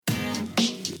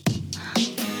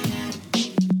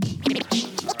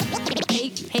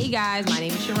guys, my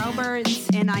name is Cheryl Birds.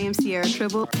 And I am Sierra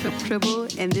Tribble,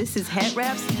 and this is Head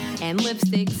Wraps And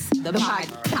Lipsticks, the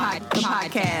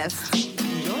podcast.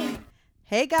 Enjoy.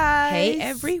 Hey guys. Hey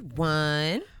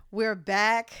everyone. We're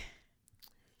back.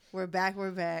 We're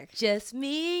back. Just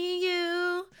me and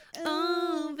you.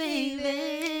 Oh,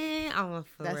 baby. I don't know the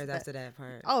That's words that. after that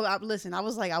part. Oh, listen, I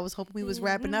was hoping we was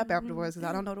wrapping up afterwards because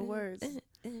I don't know the words.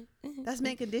 That's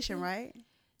mint condition, right?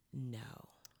 No.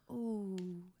 Ooh,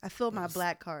 I feel my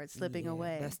black card slipping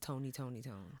away. That's Tony Tone.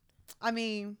 I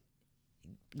mean,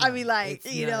 No, like,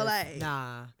 it's you know, like,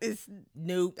 nah. it's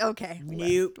Nope. okay.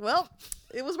 Nope. Well,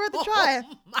 it was worth a try.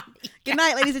 Oh my Good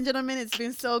night, ladies and gentlemen. It's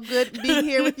been so good being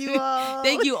here with you all.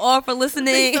 Thank you all for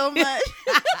listening. Thanks so much.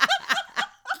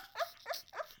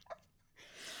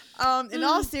 In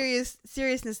all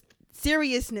seriousness,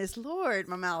 Lord,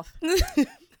 my mouth.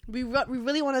 we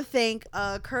really want to thank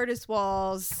Curtis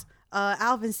Walls,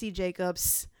 Alvin C.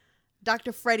 Jacobs,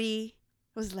 Dr. Freddie.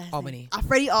 What's his last Albany. name?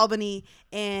 Freddie Albany,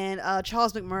 and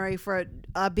Charles McMurray for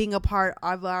being a part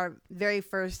of our very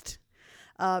first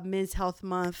Men's Health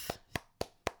Month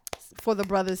for the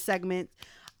Brothers segment.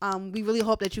 We really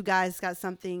hope that you guys got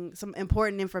some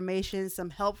important information, some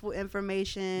helpful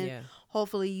information. Yeah.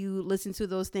 Hopefully you listened to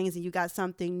those things and you got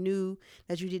something new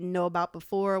that you didn't know about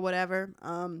before or whatever.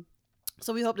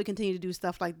 So we hope to continue to do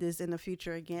stuff like this in the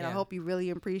future again. Yeah. I hope you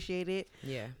really appreciate it.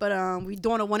 Yeah. But we're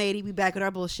doing a 180. We back with our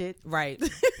bullshit. Right.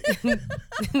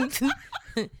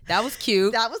 That was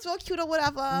cute. That was real cute or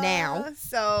whatever. Now.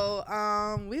 So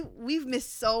we've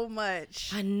missed so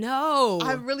much. I know.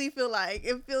 I really feel like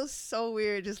it feels so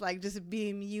weird just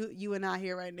being you and I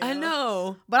here right now. I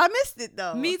know. But I missed it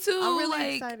though. Me too. I'm really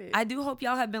like, excited. I do hope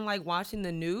y'all have been like watching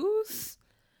the news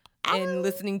and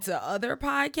listening to other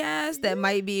podcasts that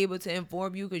might be able to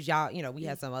inform you because y'all, we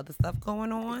had some other stuff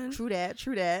going on. True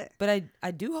that. But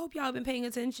I do hope y'all have been paying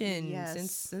attention.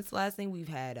 Yes. Since the last thing we've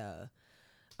had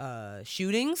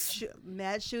shootings.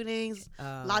 Mad shootings.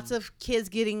 Lots of kids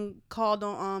getting called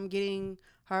on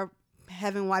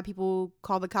having white people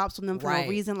call the cops on them for no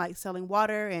reason, like selling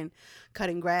water and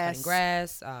cutting grass.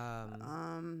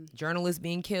 Journalists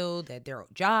being killed at their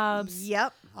jobs.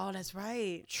 Yep. Oh, that's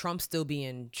right. Trump still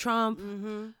being Trump.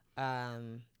 Mm-hmm.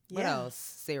 What else?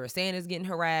 Sarah Sanders getting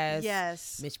harassed.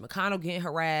 Yes. Mitch McConnell getting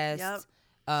harassed.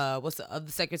 Yep. What's the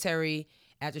other secretary?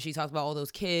 After she talked about all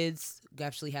those kids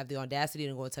actually have the audacity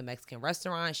to go into a Mexican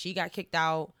restaurant, she got kicked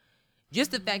out.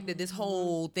 Just the fact that this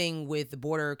whole thing with the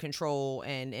border control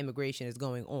and immigration is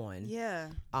going on. Yeah.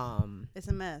 It's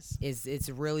a mess. It's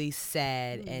really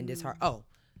sad and it's hard. Oh,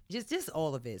 just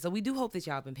all of it. So we do hope that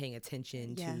y'all have been paying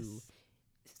attention to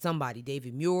somebody,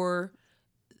 David Muir,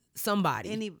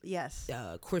 somebody. Yes.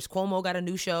 Chris Cuomo got a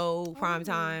new show, prime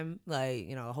time. Like,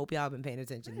 hope y'all have been paying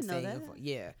attention. I didn't know that.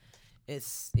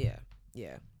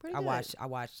 Yeah. Pretty I good.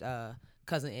 watched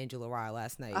Cousin Angela Rye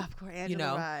last night. Of course,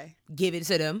 Angela Rye. Give it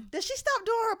to them. Did she stop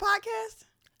doing her podcast?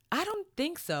 I don't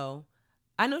think so.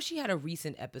 I know she had a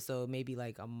recent episode, maybe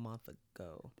like a month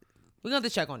ago. We're gonna have to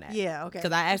check on that. Yeah, okay.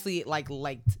 Because I actually liked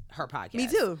her podcast. Me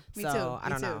too. I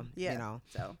don't know. Yeah.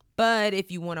 So, but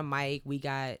if you want a mic, we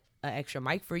got an extra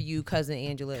mic for you, Cousin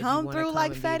Angela. come if you through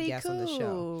like and Fatty be a guest on the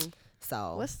show. Cool.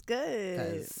 So What's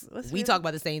good? Because we talk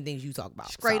about the same things you talk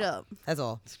about. Straight up. That's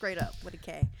all. Straight up with a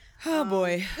K. Oh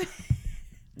boy.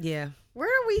 Yeah. Where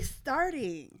are we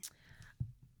starting?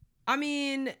 I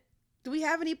mean, do we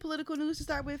have any political news to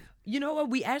start with? You know what?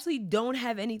 We actually don't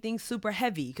have anything super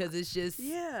heavy because it's just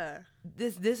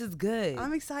this is good.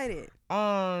 I'm excited.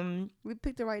 We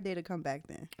picked the right day to come back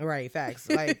then. Right, facts.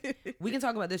 Like we can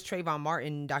talk about this Trayvon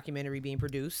Martin documentary being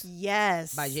produced.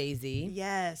 Yes. By Jay-Z.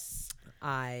 Yes.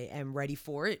 I am ready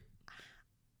for it.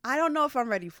 I don't know if I'm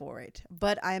ready for it,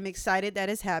 but I am excited that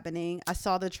it's happening. I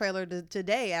saw the trailer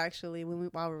today, actually, while we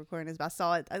were recording this. But I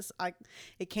saw it.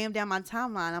 It came down my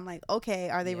timeline. I'm like, okay,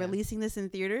 are they releasing this in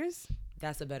theaters?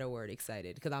 That's a better word,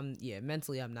 excited, because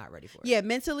mentally I'm not ready for it. Yeah,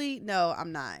 mentally, no,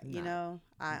 I'm not.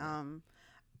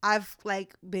 I've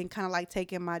been kind of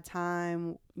taking my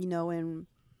time, and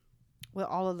with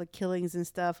all of the killings and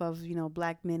stuff of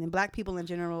black men and black people in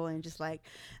general, and just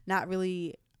not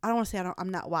really. I don't want to say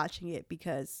I'm not watching it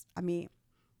because I'm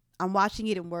watching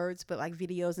it in words, but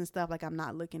videos and stuff, I'm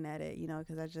not looking at it,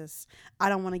 because I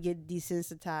don't want to get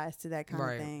desensitized to that kind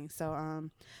of thing.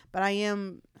 So, but I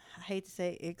hate to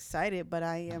say excited, but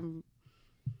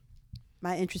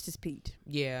my interest is piqued.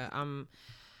 Yeah.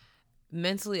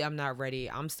 Mentally, I'm not ready.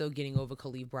 I'm still getting over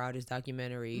Khalif Browder's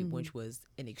documentary, which was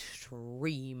an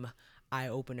extreme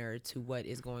eye-opener to what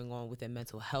is going on within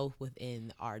mental health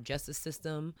within our justice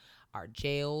system, our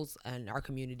jails, and our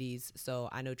communities. So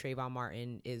I know Trayvon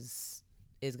Martin is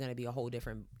going to be a whole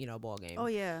different, ball game. Oh,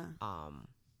 yeah.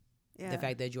 The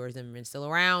fact that George Zimmerman's still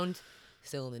around,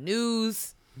 still in the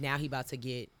news. Now he about to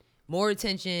get more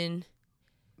attention.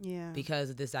 Yeah.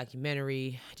 Because of this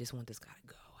documentary. I just want this guy to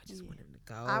go. I just want him to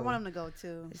go. I want him to go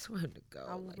too. I just want him to go.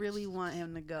 I really want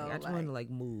him to go. I just want him to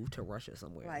move to Russia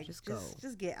somewhere. Like just go.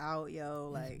 Just get out,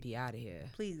 yo. Like be out of here.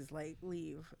 Please,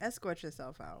 leave. Escort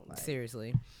yourself out.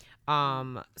 Seriously.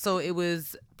 So it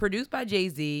was produced by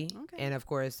Jay-Z. Okay. And of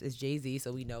course it's Jay-Z,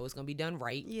 so we know it's gonna be done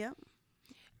right. Yep.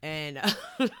 And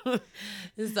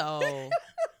so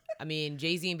I mean,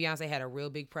 Jay-Z and Beyonce had a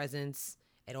real big presence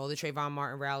at all the Trayvon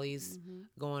Martin rallies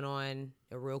going on.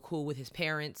 They're real cool with his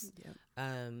parents. Yep.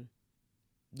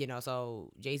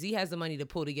 So Jay-Z has the money to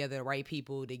pull together the right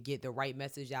people to get the right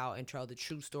message out and tell the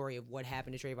true story of what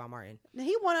happened to Trayvon Martin. Now,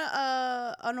 he won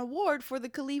an award for the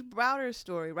Khalif Browder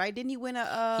story, right? Didn't he win He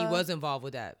was involved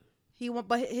with that. He won,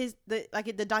 but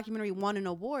the documentary won an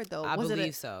award though. I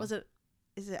believe so. Is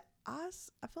it I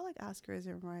feel like Oscar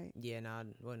isn't right. Yeah, no, it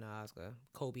wasn't an Oscar.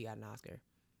 Kobe got an Oscar.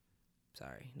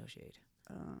 Sorry, no shade.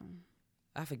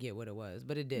 I forget what it was,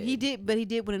 but it did. He did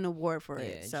win an award for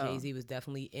it. So Jay-Z was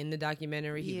definitely in the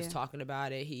documentary. He was talking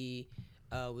about it. He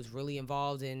was really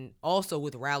involved in also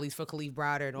with rallies for Khalif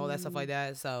Browder and all that stuff like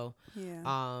that. So,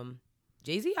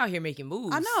 Jay-Z out here making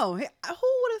moves. I know. Who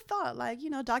would have thought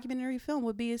documentary film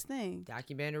would be his thing?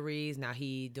 Documentaries. Now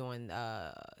he's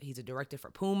a director for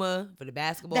Puma for the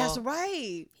basketball. That's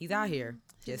right. He's out here.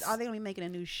 Are they gonna be making a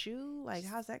new shoe? Like,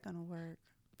 how's that gonna work?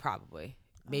 Probably.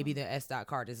 Maybe the S.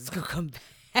 Carter is gonna come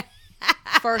back.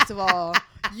 First of all,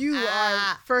 you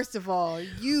are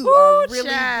really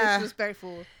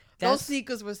disrespectful. Those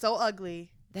sneakers were so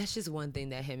ugly. That's just one thing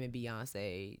that him and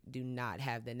Beyonce do not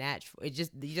have the natural. You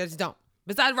just don't.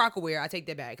 Besides Rockaware, I take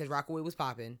that back because Rockaware was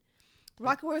popping.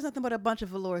 Rockaware is nothing but a bunch of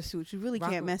velour suits. You really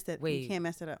can't mess that. You can't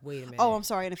mess it up. Wait a minute. Oh, I'm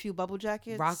sorry. And a few bubble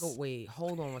jackets. Wait,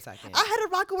 hold on 1 second. I had a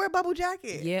Rockaware bubble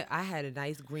jacket. Yeah, I had a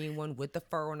nice green one with the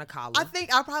fur on the collar. I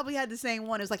think I probably had the same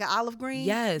one. It was like an olive green.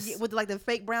 Yes. With the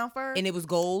fake brown fur. And it was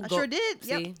gold. I sure did. See?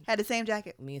 Yep. Had the same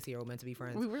jacket. Me and Sierra were meant to be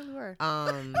friends. We really were.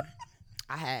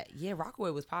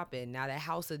 Rockaway was popping. Now that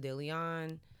House of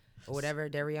DeLeon or whatever,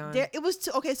 Darion. It was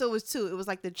two. Okay, so it was two. It was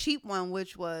like the cheap one,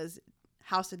 which was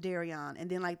House of Darion, and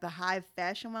then like the high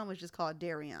fashion one was just called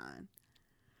Darion.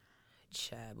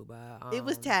 It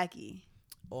was tacky.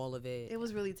 All of it. It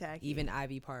was really tacky. Even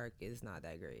Ivy Park is not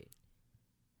that great.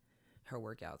 Her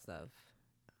workout stuff.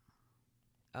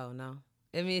 Oh no.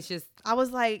 I mean, it's just. I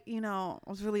was like, I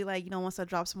was really like, once I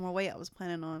drop some more weight, I was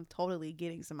planning on totally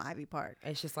getting some Ivy Park.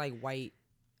 It's just like white.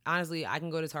 Honestly, I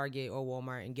can go to Target or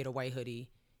Walmart and get a white hoodie,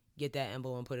 get that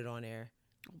emblem and put it on there,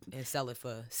 and sell it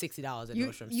for $60 at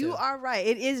Nordstrom's. You are right.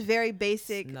 It is very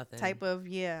basic type of,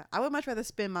 I would much rather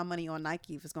spend my money on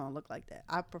Nike if it's going to look like that.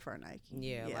 I prefer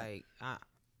Nike.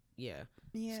 Yeah.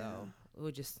 So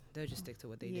they'll just stick to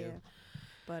what they do.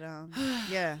 But,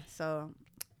 so.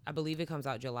 I believe it comes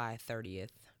out July 30th.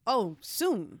 Oh,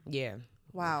 soon. Yeah.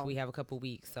 Wow. We have a couple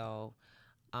weeks, so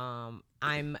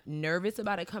I'm nervous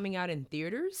about it coming out in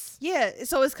theaters. Yeah,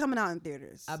 so it's coming out in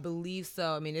theaters. I believe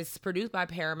so. I mean, it's produced by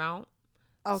Paramount.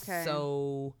 Okay.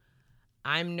 So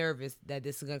I'm nervous that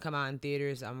this is going to come out in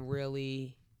theaters. I'm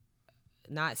really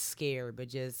not scared, but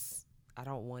just I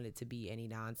don't want it to be any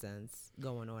nonsense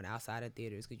going on outside of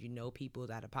theaters because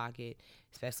people's out of pocket,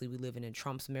 especially we living in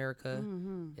Trump's America.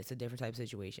 Mm-hmm. It's a different type of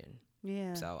situation.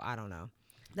 Yeah. So I don't know.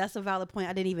 That's a valid point.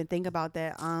 I didn't even think about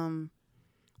that. Dang.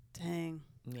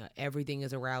 Everything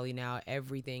is a rally now.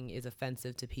 Everything is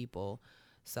offensive to people.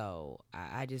 So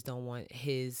I just don't want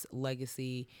his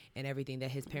legacy and everything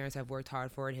that his parents have worked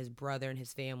hard for and his brother and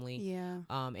his family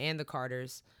and the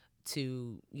Carters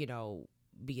to,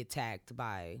 be attacked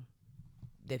by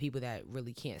the people that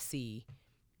really can't see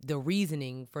the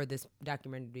reasoning for this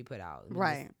documentary to be put out. I mean,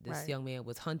 right. This young man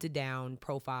was hunted down,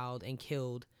 profiled, and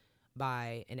killed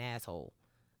by an asshole.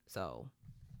 So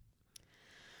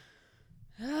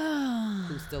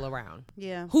who's still around?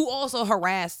 Yeah. Who also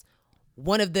harassed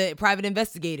one of the private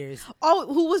investigators.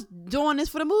 Oh, who was doing this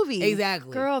for the movie?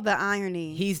 Exactly. Girl, the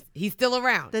irony. He's still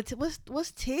around.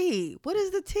 What's T? What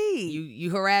is the T?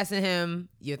 You harassing him.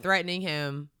 You're threatening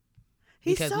him.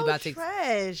 He's so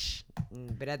trash.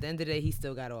 But at the end of the day, he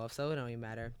still got off, so it don't even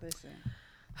matter. Listen.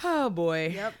 Oh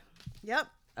boy. Yep.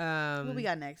 What we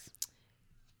got next?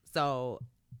 So,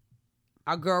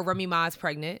 our girl Remy Ma's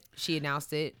pregnant. She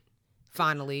announced it.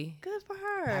 Finally. Good for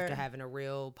her. After having a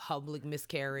real public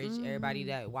miscarriage. Everybody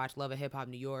that watched Love and Hip Hop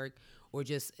New York or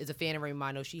just is a fan of Remy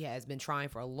Ma knows she has been trying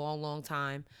for a long, long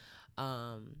time.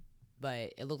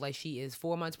 but it looked like she is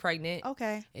 4 months pregnant.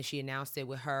 Okay. And she announced it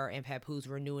with her and Papoose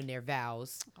renewing their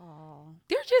vows. Oh.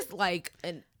 They're just like,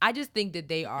 and I just think that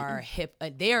they are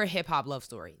they are a hip hop love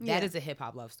story. Yeah. That is a hip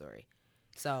hop love story.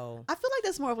 So I feel like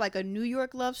that's more of like a New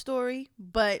York love story,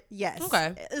 but yes.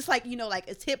 Okay. It's like, like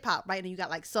it's hip hop, right? And you got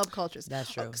like subcultures. That's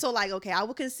true. So like, okay, I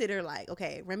would consider like,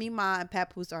 okay, Remy Ma and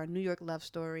Papoose are a New York love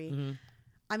story. Mm-hmm.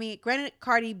 I mean, granted,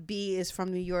 Cardi B is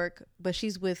from New York, but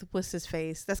she's with what's his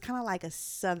face. That's kind of like a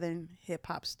Southern hip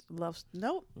hop love.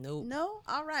 Nope. No.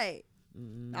 All right.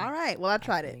 Mm-hmm. All right. Well, I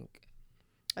tried it.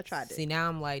 See, now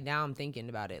I'm thinking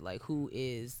about it. Like, who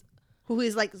is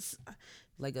like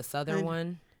a Southern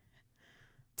one?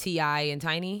 T.I. and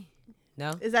Tiny?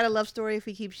 No? Is that a love story if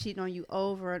he keeps cheating on you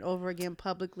over and over again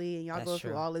publicly and y'all That's go true.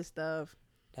 through all this stuff?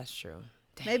 That's true.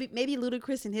 Dang. Maybe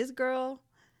Ludacris and his girl.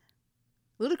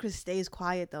 Ludacris stays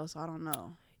quiet though, so I don't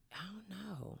know. I don't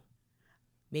know.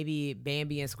 Maybe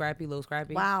Bambi and Scrappy, Lil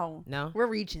Scrappy? Wow. No? We're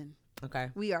reaching.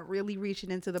 Okay. We are really reaching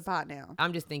into the pot now.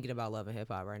 I'm just thinking about Love and Hip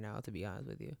Hop right now, to be honest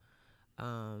with you.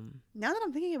 Now that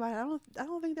I'm thinking about it, I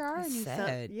don't think there are That's any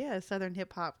sad. Southern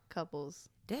hip hop couples.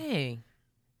 Dang.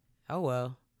 Oh,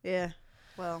 well. Yeah.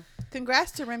 Well,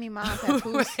 congrats to Remy Ma and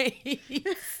Papoose. Right.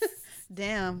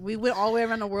 Damn, we went all the way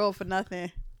around the world for nothing.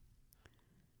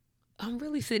 I'm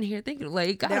really sitting here thinking, like,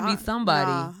 it gotta be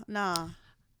somebody. Nah.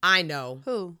 I know.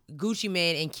 Who? Gucci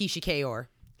Mane and Keisha Kaur.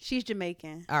 She's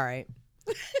Jamaican. All right.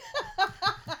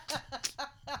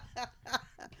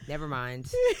 Never mind.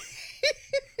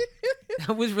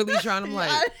 I was really trying to,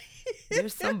 like,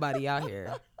 there's somebody out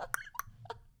here.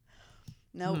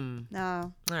 Nope.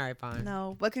 No. All right, fine.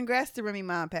 No. But congrats to Remy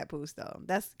Ma and Papoose, though.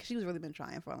 She was really been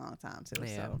trying for a long time, too.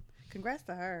 Yeah. So congrats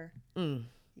to her.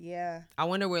 Yeah. I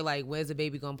wonder where's the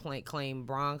baby gonna claim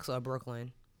Bronx or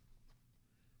Brooklyn?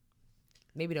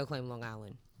 Maybe they'll claim Long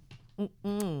Island.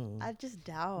 I just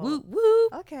doubt. Whoop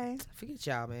whoop. Okay. Forget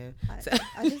y'all, man.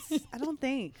 I don't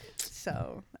think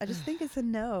so. I just think it's a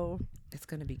no. It's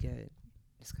gonna be good.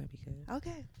 It's gonna be good.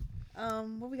 Okay.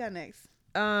 What we got next?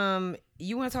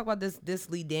 You want to talk about this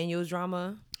Lee Daniels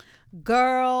drama?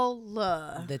 Girl,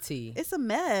 the tea. It's a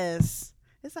mess.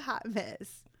 It's a hot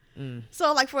mess.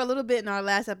 So, like, for a little bit in our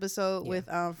last episode with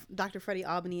Dr. Freddie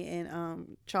Albany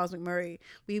and Charles McMurray,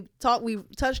 we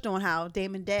touched on how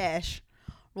Damon Dash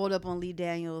rolled up on Lee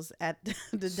Daniels at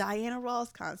the Diana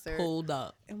Ross concert. Pulled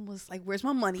up. And was like, where's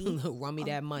my money? Run me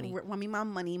that money. Run me my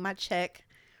money, my check,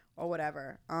 or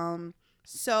whatever.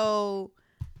 So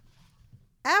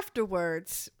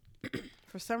afterwards,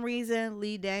 for some reason,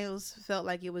 Lee Daniels felt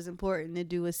like it was important to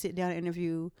do a sit-down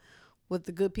interview with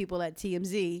the good people at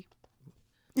TMZ.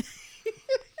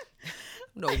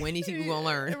 No, when these people gonna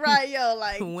learn? Right, yo,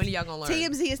 like, when are y'all gonna learn?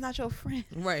 TMZ is not your friend.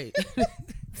 Right.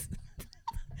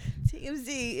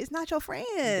 TMZ is not your friend.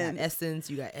 You got Essence,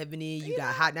 you got Ebony, you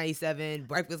got Hot 97,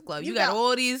 Breakfast Club, you got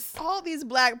all these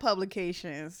black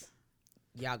publications.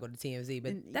 Y'all go to TMZ,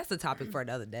 but that's a topic for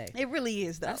another day. It really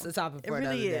is, though. That's a topic for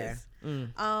another day.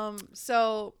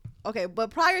 So okay, but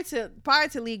prior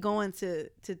to Lee going to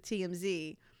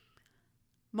TMZ,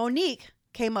 Monique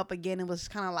came up again and was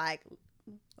kind of like,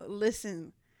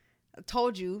 listen, I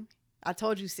told you,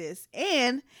 sis.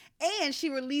 And she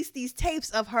released these tapes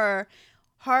of her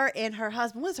and her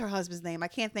husband. What's her husband's name? I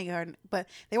can't think of her, but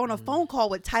they were on a phone call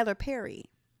with Tyler Perry.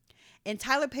 And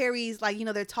Tyler Perry's like,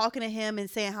 they're talking to him and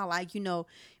saying how, like,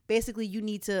 basically you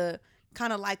need to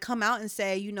kind of like come out and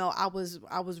say, I was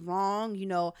wrong.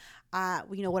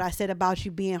 What I said about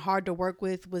you being hard to work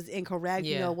with was incorrect.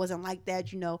 Yeah. It wasn't like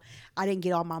that. I didn't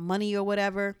get all my money or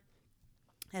whatever.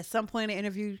 At some point in the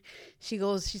interview, she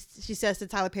says to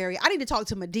Tyler Perry, I need to talk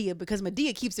to Madea because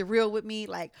Madea keeps it real with me.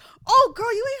 Like, oh,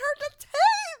 girl, you ain't heard the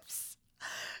tapes.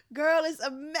 Girl, it's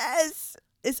a mess.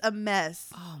 It's a mess.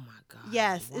 Oh my God.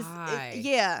 Yes. Why?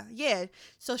 Yeah.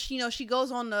 So she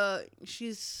goes on I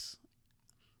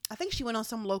think she went on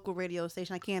some local radio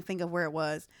station. I can't think of where it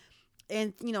was.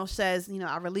 And, says,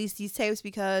 I released these tapes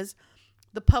because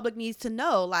the public needs to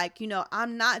know, like,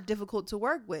 I'm not difficult to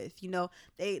work with.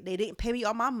 They didn't pay me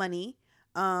all my money.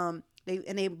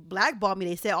 They blackballed me.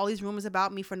 They said all these rumors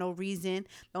about me for no reason.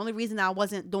 The only reason I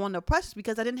wasn't doing the press is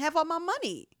because I didn't have all my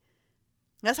money.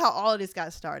 That's how all of this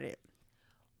got started.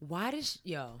 Why does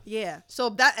Yeah. So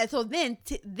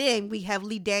then we have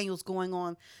Lee Daniels going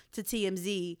on to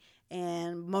TMZ,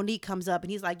 and Monique comes up and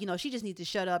he's like, she just needs to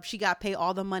shut up. She got paid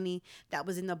all the money that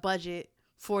was in the budget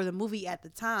for the movie at the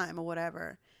time or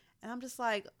whatever. And I'm just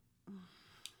like,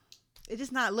 it's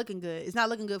just not looking good. It's not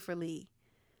looking good for Lee.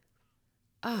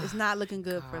 It's not looking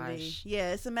good for Lee.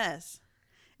 Yeah, it's a mess.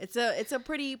 It's a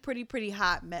pretty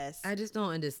hot mess. I just don't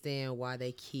understand why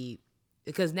they keep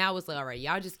because now it's like, all right,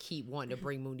 y'all just keep wanting to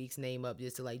bring Monique's name up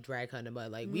just to like drag her in the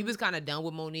mud. Like we was kind of done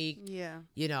with Monique. Yeah.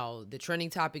 You know, the trending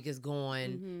topic is gone.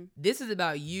 Mm-hmm. This is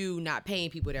about you not paying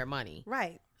people their money.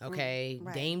 Right. Okay.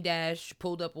 Right. Dame Dash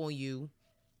pulled up on you,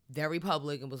 very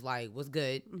public, and was like, "What's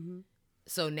good?" Mm-hmm.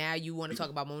 So now you want to talk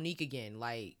about Monique again,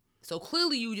 like. So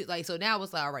clearly you just like, so now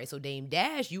it's like, all right, so Dame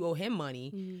Dash, you owe him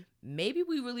money. Mm-hmm. Maybe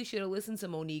we really should have listened to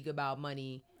Monique about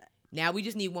money. Now we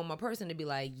just need one more person to be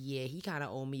like, yeah, he kind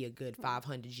of owe me a good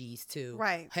 500 G's too.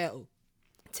 Right. Hell,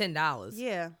 $10.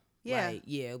 Yeah. Yeah. Like,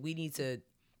 yeah, we need to,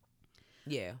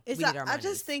 yeah. It's we need our I monies.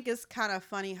 just think it's kind of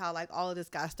funny how like all of this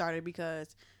got started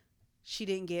because she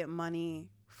didn't get money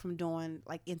from doing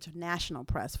like international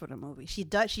press for the movie. She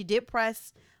did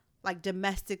press like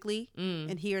domestically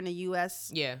and here in the U.S.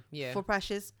 Yeah, yeah. for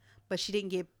Precious, but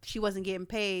she wasn't getting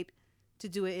paid to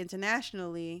do it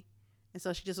internationally, and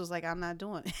so she just was like, I'm not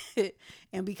doing it.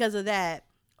 And because of that,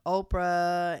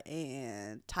 Oprah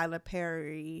and Tyler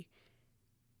Perry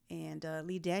and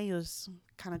Lee Daniels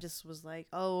kind of just was like,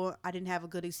 oh, I didn't have a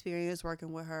good experience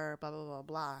working with her, blah blah blah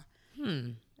blah.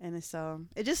 And so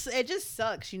it just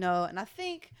sucks, you know. And I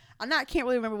think can't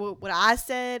really remember what I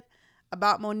said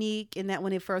about Monique and that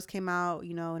when it first came out,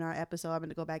 you know, in our episode. I'm going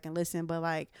to go back and listen, but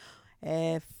like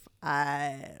if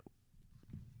I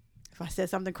said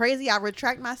something crazy, I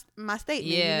retract my statement,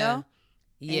 you know?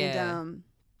 Yeah. And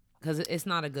because it's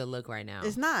not a good look right now.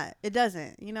 it's not. It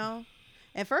doesn't, you know?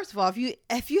 And first of all, if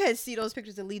you had seen those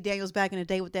pictures of Lee Daniels back in the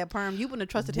day with that perm, you wouldn't have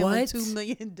trusted him with $2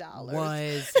 million.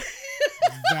 Was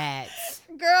that?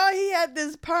 Girl, he had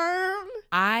this perm.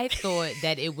 I thought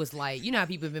that it was like, you know how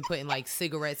people have been putting like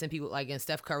cigarettes and people like in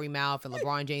Steph Curry mouth and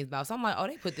LeBron James mouth. So I'm like, oh,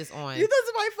 they put this on. You thought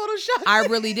somebody photoshopped I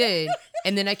really did.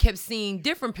 And then I kept seeing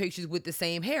different pictures with the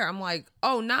same hair. I'm like,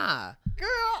 oh, nah. Girl,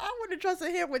 I wouldn't have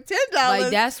trusted him with $10. Like,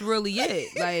 that's really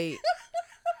it.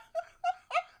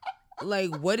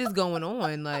 Like, what is going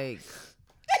on? Like,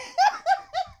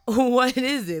 what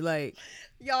is it? Like,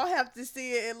 y'all have to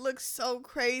see it. It looks so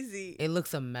crazy. it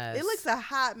looks a mess. It looks a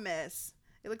hot mess.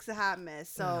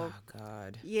 So, oh,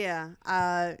 God.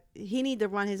 yeah, he need to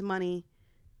run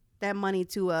that money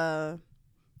to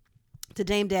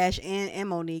Dame Dash and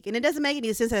Monique. And it doesn't make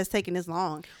any sense that it's taking this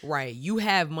long. Right. You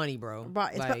have money, bro.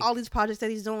 Right. It's like, all these projects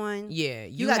that he's doing. Yeah.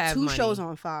 You got have 2 money. shows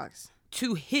on Fox.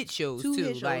 2 hit shows, Two too.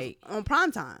 hit shows like, on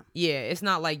prime time. yeah, it's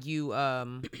not like you,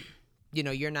 you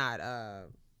know, you're not,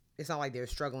 it's not like they're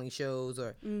struggling shows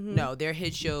or, no, they're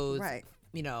hit shows. Right.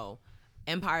 You know,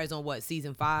 Empire's on what,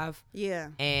 season 5? Yeah.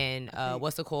 And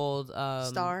what's it called?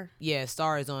 Star. Yeah,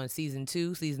 Star is on season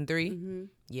 2, season 3. Mm-hmm.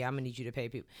 Yeah, I'm gonna need you to pay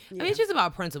people. Yeah. I mean, it's just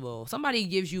about principle. Somebody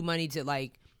gives you money to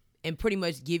like, and pretty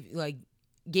much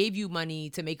gave you money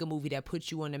to make a movie that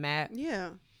puts you on the map. Yeah.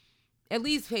 At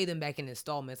least pay them back in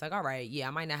installments. Like, all right, yeah,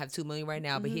 I might not have $2 million right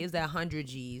now, but here's that 100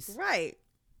 G's. Right.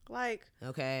 Like,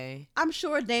 Okay. I'm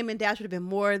sure Damon Dash would have been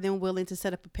more than willing to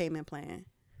set up a payment plan.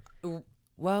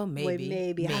 Well, maybe. Wait,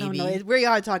 maybe. I don't know. We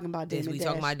are talking about Damon We Dash.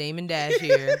 talking about Damon Dash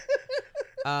here.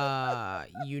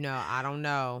 You know, I don't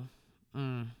know.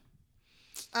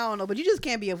 I don't know, but you just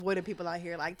can't be avoiding people out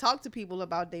here. Like, talk to people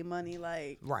about their money,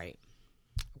 like, Right.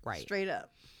 straight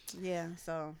up. Yeah,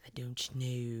 so. I don't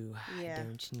know. Yeah. I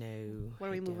don't know. What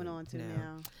are we moving on to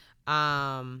now?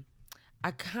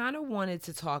 I kind of wanted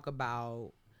to talk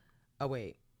about. Oh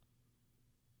wait.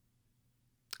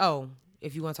 Oh,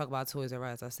 if you want to talk about Toys R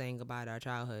Us, I was saying goodbye to our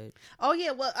childhood. Oh,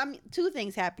 yeah, well, I mean, 2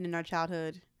 things happened in our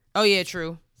childhood. Oh yeah,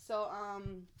 true. So,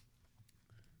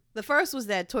 the first was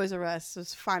that Toys R Us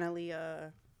was finally,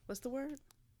 what's the word?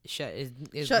 It's Shut.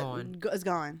 gone. It's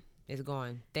gone. It's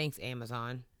gone. Thanks,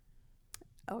 Amazon.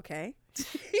 Okay.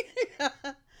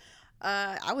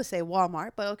 I would say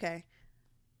Walmart, but okay.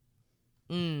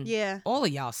 Yeah. All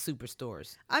of y'all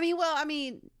superstores. I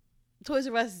mean, Toys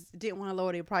R Us didn't want to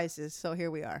lower their prices, so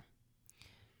here we are.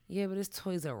 Yeah, but it's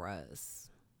Toys R Us.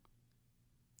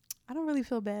 I don't really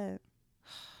feel bad.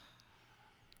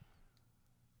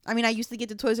 I mean, I used to get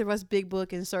the Toys R Us big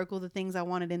book and circle the things I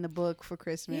wanted in the book for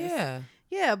Christmas. Yeah.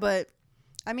 Yeah, but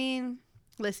I mean,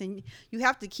 listen, you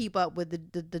have to keep up with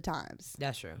the times.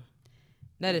 That's true.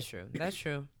 That is true. That's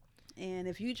true. And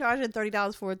if you charging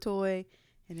 $30 for a toy,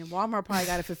 and then Walmart probably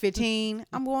got it for $15,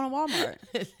 I'm going to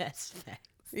Walmart. That's facts.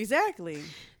 Exactly.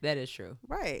 That is true.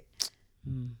 Right.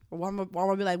 Or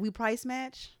Walmart be like, we price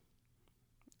match.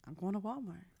 I'm going to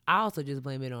Walmart. I also just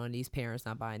blame it on these parents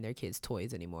not buying their kids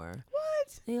toys anymore.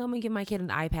 What? Hey, I'm gonna give my kid an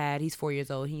iPad. He's 4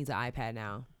 years old. He needs an iPad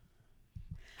now.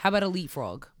 How about a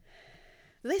Leapfrog?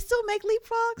 Do they still make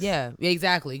leapfrogs? Yeah,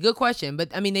 exactly. Good question.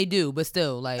 But I mean, they do. But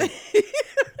still, like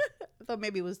I thought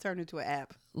maybe it was turned into an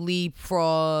app.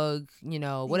 Leapfrog. You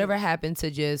know, whatever happened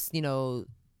to just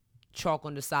chalk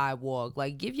on the sidewalk.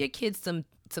 Like, give your kids some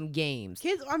games.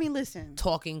 Kids, I mean, listen.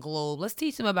 Talking globe. Let's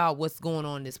teach them about what's going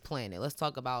on this planet. Let's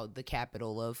talk about the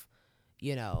capital of,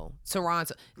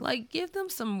 Toronto. Like, give them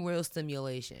some real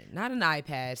stimulation. Not an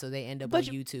iPad so they end up on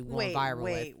YouTube going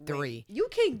viral at 3. You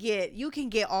can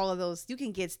get all of those. You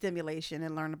can get stimulation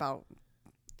and learn about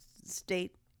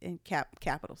state and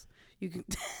capitals. You can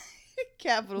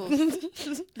capitals.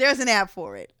 There's an app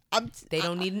for it. They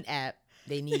don't need an app.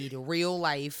 They need real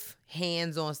life,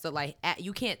 hands-on stuff. Like,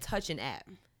 you can't touch an app.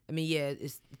 I mean, yeah,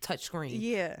 it's touch screen.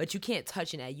 Yeah. But you can't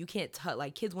touch an app. You can't touch,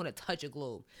 like, kids want to touch a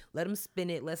globe. Let them spin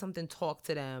it. Let something talk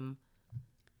to them.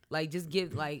 Like, just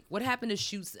give, like, what happened to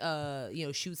Chutes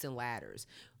and Ladders?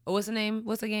 Oh, what's the name?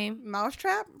 What's the game?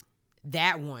 Mousetrap?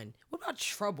 That one. What about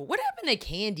Trouble? What happened to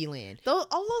Candyland? All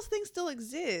those things still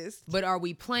exist. But are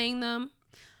we playing them?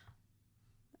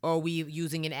 Or are we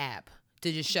using an app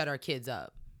to just shut our kids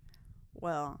up?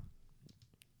 Well,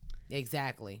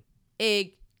 Exactly.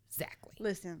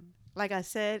 Listen, like I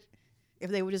said, if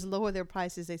they would just lower their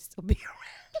prices, they'd still be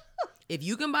around. If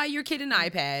you can buy your kid an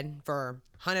iPad for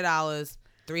 $100,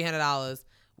 $300,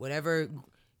 whatever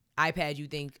iPad you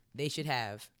think they should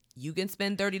have, you can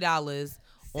spend $30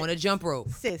 on a jump rope.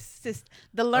 Sis,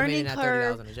 the learning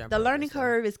curve, on a jump the rope, learning so.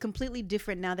 curve is completely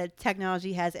different now that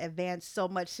technology has advanced so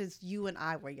much since you and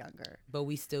I were younger. But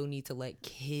we still need to let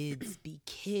kids be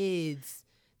kids.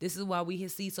 This is why we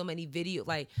see so many videos.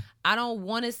 Like, I don't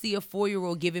want to see a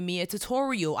 4-year-old giving me a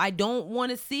tutorial. I don't want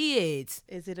to see it.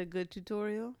 Is it a good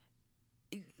tutorial?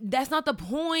 That's not the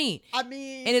point. I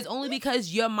mean, And it's only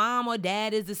because your mom or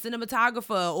dad is the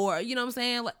cinematographer, or, you know what I'm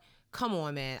saying? Like, come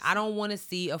on, man. I don't want to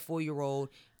see a 4-year-old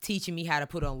teaching me how to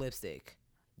put on lipstick.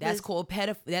 That's called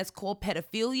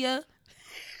pedophilia.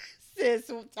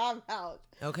 Sis, time out.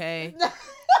 Okay?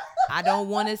 I don't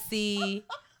want to see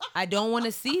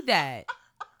that.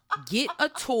 Get a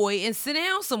toy and sit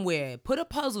down somewhere. Put a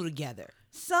puzzle together.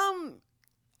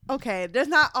 There's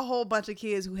not a whole bunch of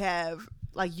kids who have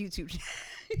like YouTube.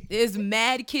 There's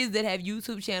mad kids that have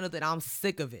YouTube channels and I'm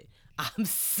sick of it.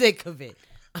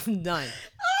 I'm done.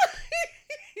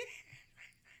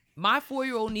 My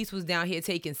 4-year-old niece was down here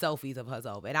taking selfies of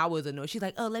herself and I was annoyed. She's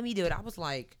like, oh, let me do it. I was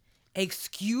like,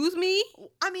 excuse me?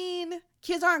 I mean,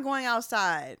 kids aren't going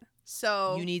outside.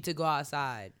 So You need to go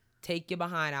outside. Take your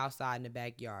behind outside in the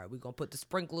backyard. We're going to put the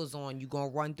sprinklers on. You're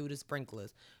going to run through the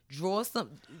sprinklers.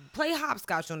 Play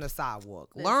hopscotch on the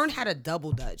sidewalk. Learn how to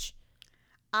double dutch.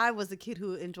 I was a kid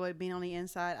who enjoyed being on the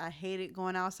inside. I hated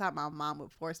going outside. My mom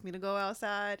would force me to go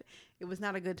outside. It was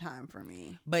not a good time for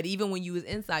me. But even when you was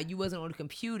inside, you wasn't on the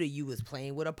computer. You was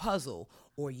playing with a puzzle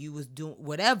or you was doing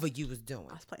whatever you was doing.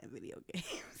 I was playing video games.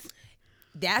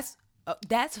 That's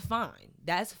fine.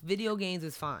 Video games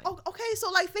is fine. Oh, okay, so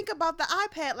like think about the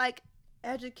iPad, like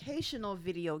educational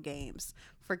video games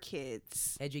for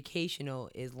kids. Educational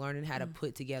is learning how to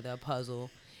put together a puzzle,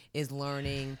 is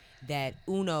learning that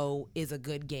Uno is a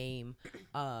good game.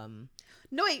 No,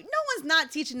 wait, no one's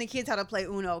not teaching the kids how to play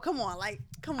Uno. Come on,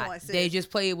 sis. They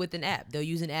just play it with an app. They'll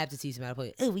use an app to teach them how to play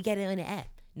it. Oh, we got it on the app.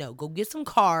 No, go get some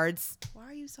cards. Why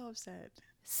are you so upset?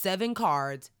 7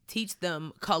 cards. Teach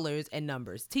them colors and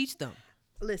numbers. Teach them.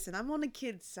 Listen, I'm on the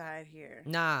kids' side here.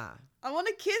 Nah. I'm on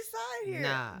the kids' side here.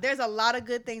 Nah. There's a lot of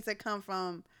good things that come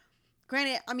from.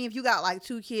 Granted, I mean, if you got like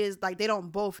 2 kids, like they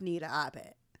don't both need an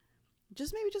iPad.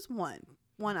 Maybe just one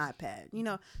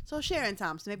iPad. So sharing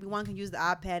time. So maybe one can use the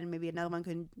iPad and maybe another one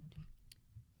can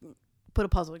put a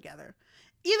puzzle together.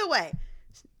 Either way,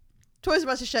 Toys R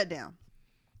Us is shut down.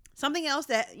 Something else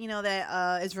that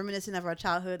is reminiscent of our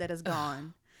childhood that is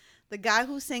gone. The guy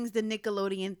who sings the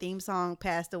Nickelodeon theme song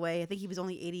passed away. I think he was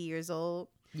only 80 years old.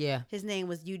 Yeah. His name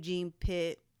was Eugene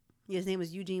Pitt. His name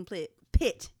was Eugene Pitt.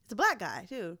 It's a black guy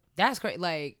too. That's great.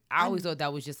 Like, I always thought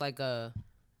that was just like a,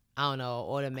 I don't know,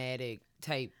 automatic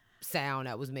type sound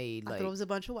that was made. I thought it was a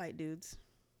bunch of white dudes.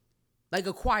 Like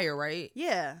a choir, right?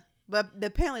 Yeah. But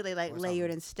apparently they like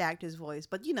layered and stacked his voice.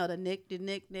 But the Nick,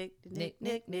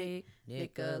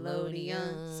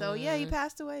 Nickelodeon. So yeah, he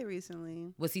passed away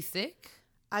recently. Was he sick?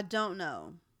 I don't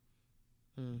know.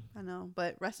 I know.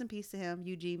 But rest in peace to him,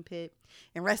 Eugene Pitt.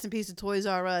 And rest in peace to Toys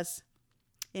R Us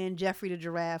and Jeffrey the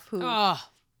Giraffe, who I'm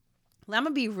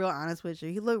gonna be real honest with you.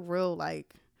 He looked real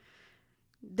like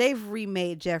they've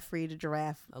remade Jeffrey the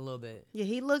Giraffe. A little bit. Yeah,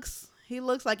 he looks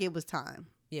like it was time.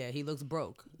 Yeah, he looks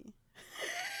broke.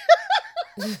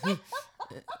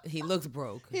 He looks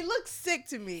broke. He looks sick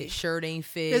to me. His shirt ain't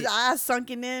fit. His eyes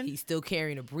sunken in. He's still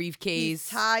carrying a briefcase. He's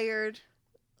tired.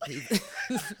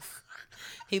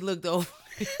 He looked over.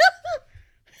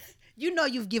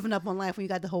 You've given up on life when you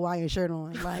got the Hawaiian shirt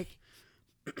on. Like,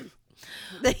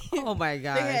 Oh my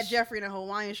gosh. They had Jeffrey in a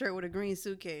Hawaiian shirt with a green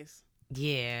suitcase.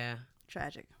 Yeah.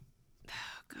 Tragic. Oh,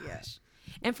 gosh.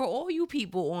 And for all you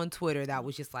people on Twitter that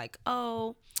was just like,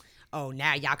 oh,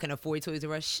 now y'all can afford Toys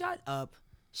R Us. Shut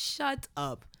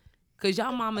up. Because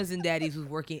y'all mamas and daddies was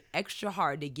working extra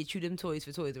hard to get you them toys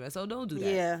for Toys R Us. So don't do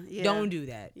that. Yeah. Don't do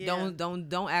that. Yeah.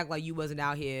 Don't act like you wasn't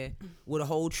out here with a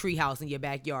whole tree house in your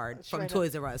backyard from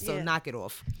Toys R Us. So knock it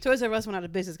off. Toys R Us went out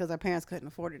of business because our parents couldn't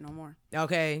afford it no more.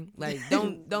 Okay? Like,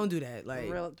 don't do that.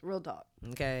 Like, real talk.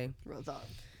 Okay? Real talk.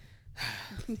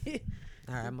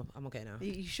 All right, I'm okay now.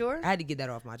 You sure? I had to get that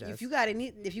off my chest. If you got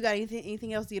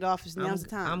anything else to get off, now's the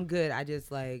time. I'm good. I'm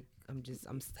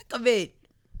sick of it.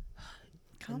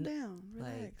 Calm down.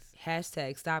 Relax. Like,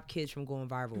 hashtag stop kids from going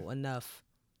viral. Enough.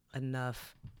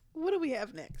 What do we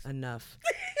have next? Enough.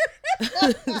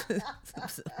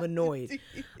 I'm annoyed.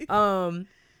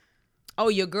 Oh,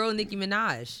 your girl Nicki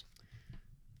Minaj.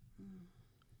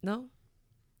 No?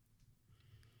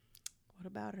 What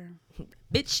about her?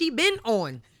 Bitch, she been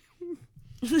on.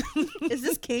 Is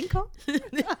this King Kong?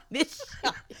 Bitch.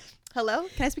 Hello?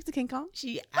 Can I speak to King Kong?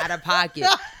 She out of pocket.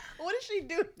 What did she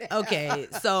do now? Okay,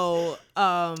 so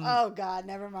oh God,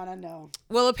 never mind, I know.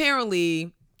 Well,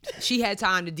 apparently she had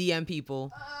time to DM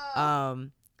people.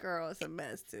 Girl, it's a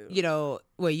mess too. You know,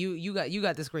 wait, you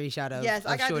got the screenshot of, yes,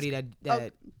 I got shorty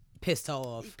that pissed her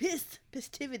off.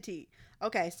 Pistivity.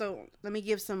 Okay, so let me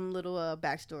give some little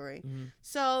backstory. Mm-hmm.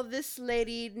 So this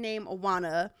lady named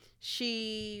Awana,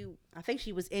 I think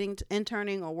she was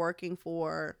interning or working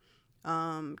for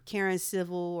Karen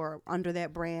Civil or under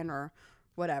that brand or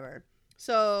whatever.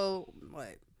 So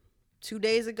 3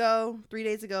 days ago,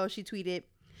 she tweeted,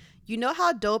 "You know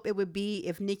how dope it would be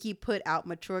if Nicki put out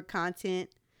mature content?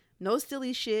 No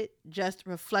silly shit, just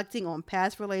reflecting on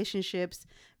past relationships,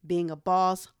 being a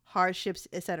boss, hardships,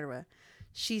 etc.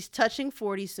 She's touching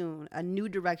 40 soon. A new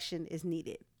direction is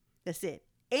needed." That's it.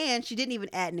 And she didn't even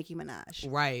add Nicki Minaj.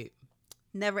 Right.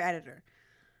 Never added her.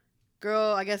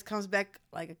 Girl, I guess comes back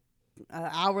like an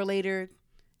hour later,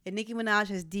 and Nicki Minaj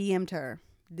has DM'd her.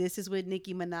 This is what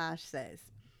Nicki Minaj says.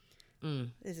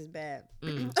 This is bad.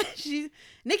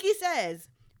 Nicki says,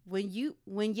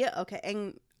 okay,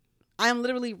 and I'm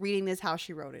literally reading this how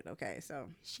she wrote it. Okay, so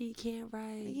she can't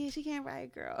write. Yeah, she can't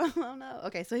write, girl. Oh no.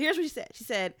 Okay, so here's what she said. She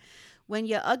said, "When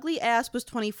your ugly ass was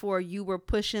 24, you were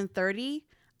pushing 30.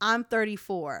 I'm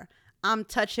 34. I'm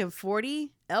touching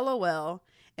 40. LOL.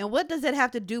 And what does that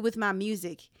have to do with my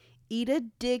music? Eat a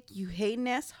dick, you hating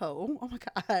ass hoe." Oh my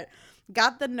God.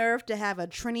 "Got the nerve to have a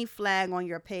Trini flag on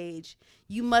your page.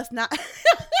 You must not."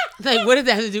 Like, what does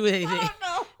that have to do with anything? I don't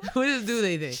know. What does it do with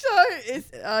anything?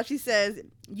 So she says,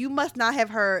 "You must not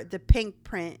have heard the Pink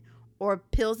Print or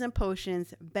Pills and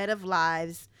Potions, Bed of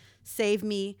Lives, Save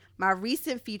Me, my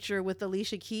recent feature with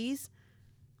Alicia Keys,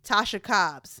 Tasha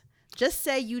Cobbs. Just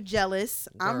say you jealous.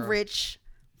 Girl. I'm rich,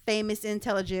 famous,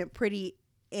 intelligent, pretty,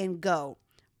 and go.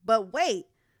 But wait,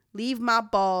 leave my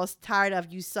balls, tired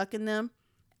of you sucking them.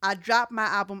 I dropped my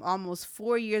album almost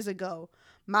 4 years ago.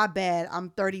 My bad, I'm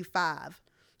 35.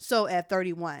 So at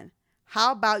 31,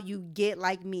 how about you get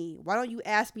like me? Why don't you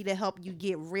ask me to help you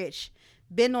get rich?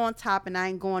 Been on top and I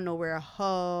ain't going nowhere.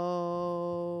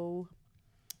 Ho."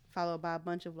 Followed by a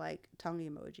bunch of like tongue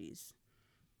emojis.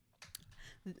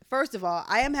 First of all,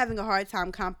 I am having a hard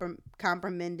time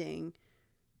comprehending.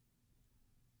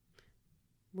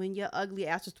 When your ugly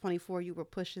ass was 24, you were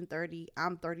pushing 30.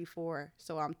 I'm 34,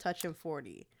 so I'm touching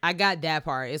 40. I got that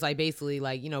part. It's like basically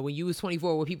like, you know, when you was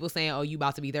 24, were people saying, "Oh, you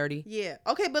about to be 30? Yeah.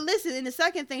 Okay, but listen, in the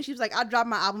second thing, she was like, "I dropped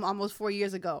my album almost 4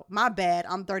 years ago. My bad,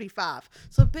 I'm 35.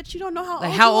 So, bitch, you don't know how old you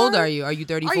are? How old are you? Are you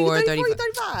 34 or 35? Are you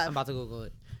 35? I'm about to Google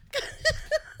it.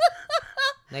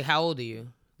 Like, how old are you?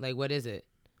 Like, what is it?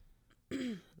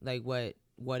 Like,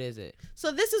 what is it?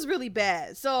 So this is really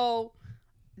bad. So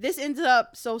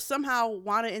somehow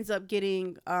Wanda ends up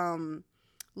getting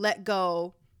let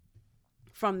go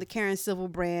from the Karen Civil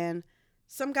brand.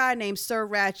 Some guy named Sir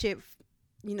Ratchet,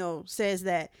 you know, says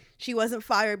that she wasn't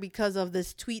fired because of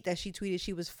this tweet that she tweeted.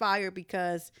 She was fired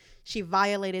because she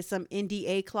violated some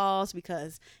NDA clause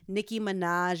because Nicki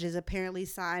Minaj is apparently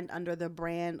signed under the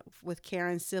brand with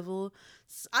Karen Civil.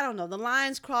 I don't know. The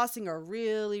lines crossing are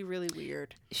really, really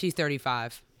weird. She's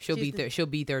 35. She'll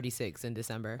be 36 in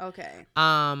December. Okay.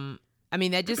 I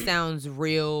mean, that just sounds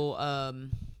real.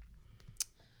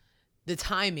 The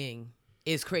timing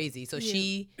is crazy. So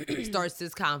she starts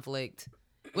this conflict.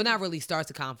 Well, not really starts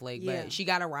a conflict, but she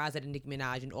got a rise at Nicki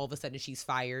Minaj, and all of a sudden she's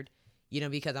fired. You know,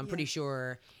 because I'm pretty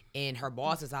sure in her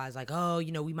boss's eyes, like, oh,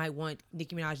 you know, we might want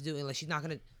Nicki Minaj to do it. Like, she's not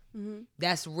gonna. Mm-hmm.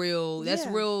 That's real. That's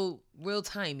real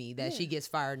timey that she gets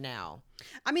fired now.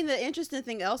 I mean, the interesting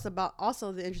thing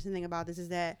about this is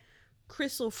that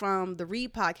Crystal from the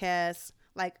Read podcast,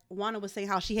 like Wanda was saying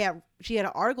how she had an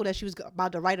article that she was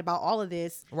about to write about all of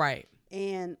this. Right.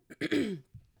 And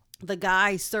the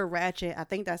guy, Sir Ratchet, I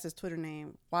think that's his Twitter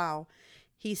name. Wow.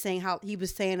 He's saying how he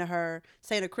was saying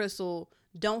to Crystal,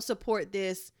 don't support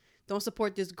this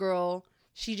girl.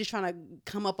 She's just trying to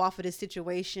come up off of this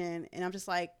situation. And I'm just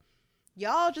like,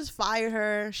 y'all just fired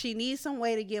her. She needs some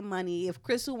way to get money. If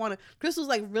Crystal's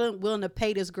like really willing to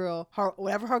pay this girl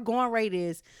whatever her going rate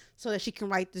is so that she can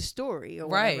write the story or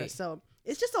whatever. Right. So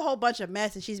it's just a whole bunch of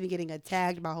mess, and she's been getting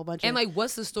attacked by a whole bunch of... And, like,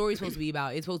 what's the story supposed to be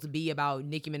about? It's supposed to be about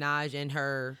Nicki Minaj and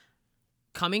her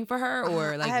coming for her?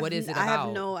 Or, like, what is it about? I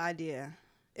have no idea.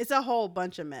 It's a whole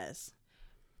bunch of mess.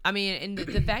 I mean, and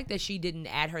the fact that she didn't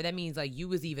add her, that means, like, you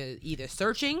was either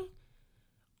searching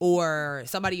or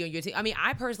somebody on your team. I mean,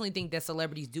 I personally think that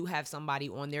celebrities do have somebody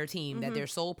on their team that their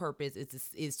sole purpose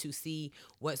is to see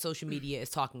what social media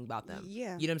is talking about them.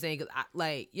 Yeah. You know what I'm saying? 'Cause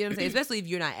you know what I'm saying? Especially if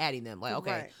you're not adding them. Like,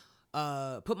 okay.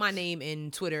 Right. Put my name in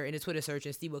the Twitter search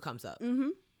and see what comes up. Mm-hmm.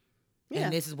 Yeah.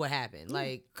 And this is what happened.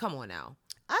 Like, come on now.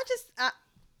 I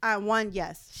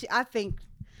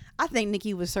think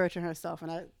Nicki was searching herself, and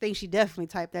I think she definitely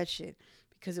typed that shit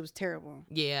because it was terrible.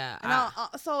 Yeah.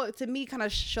 And so to me, kind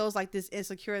of shows like this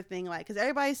insecure thing, like, because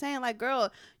everybody's saying like,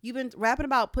 girl, you've been rapping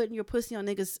about putting your pussy on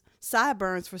niggas'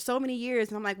 sideburns for so many years,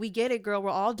 and I'm like, we get it, girl. We're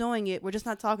all doing it. We're just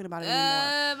not talking about it anymore.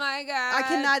 Oh my God. I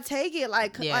cannot take it.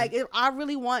 I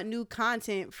really want new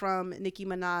content from Nicki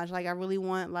Minaj. Like, I really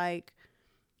want like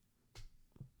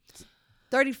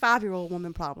 35-year-old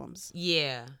woman problems.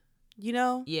 Yeah. You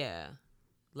know? Yeah.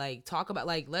 Like, talk about,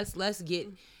 like, let's get,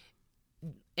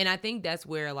 and I think that's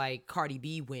where, like, Cardi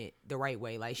B went the right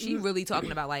way. Like, she really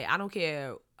talking about, like, I don't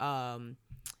care,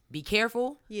 be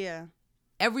careful. Yeah.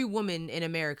 Every woman in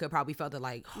America probably felt it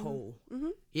like, oh, you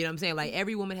know what I'm saying? Like,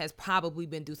 every woman has probably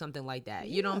been through something like that.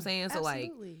 You know what I'm saying? So,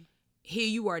 absolutely. like, here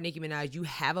you are, Nicki Minaj, you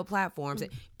have a platform.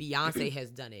 Beyonce has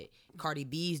done it. Cardi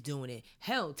B's doing it.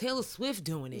 Hell, Taylor Swift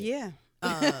doing it. Yeah.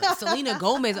 Selena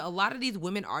Gomez, a lot of these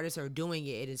women artists are doing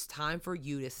it. It is time for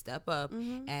you to step up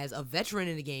as a veteran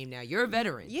in the game now. You're a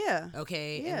veteran. Yeah.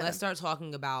 Okay? Yeah. And let's start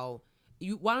talking about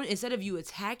instead of you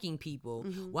attacking people,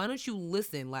 why don't you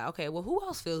listen? Like, okay, well, who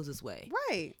else feels this way?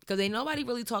 Right. Because ain't nobody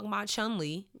really talking about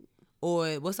Chun-Li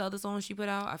or what's the other song she put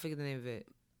out? I forget the name of it.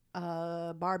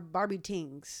 Barbie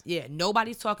Tings. Yeah,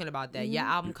 nobody's talking about that. Your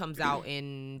album comes out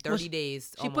in 30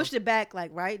 days. She pushed it back,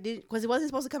 like, right? Because it wasn't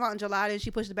supposed to come out in July, then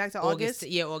she pushed it back to August.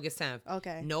 Yeah, August 10th.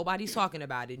 Okay. Nobody's talking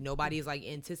about it. Nobody's like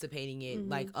anticipating it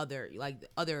like other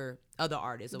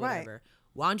artists or whatever.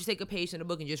 Why don't you take a page in the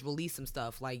book and just release some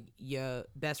stuff like your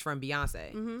best friend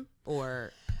Beyonce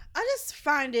or... I just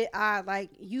find it odd. Like,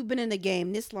 you've been in the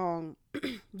game this long.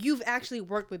 You've actually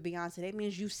worked with Beyonce. That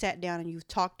means you've sat down and you've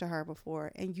talked to her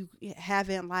before, and you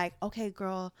haven't like, okay,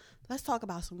 girl, let's talk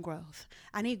about some growth.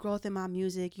 I need growth in my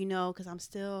music, you know, because I'm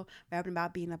still rapping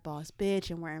about being a boss bitch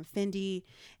and wearing Fendi.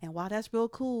 And while that's real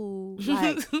cool,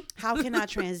 like, how can I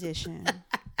transition?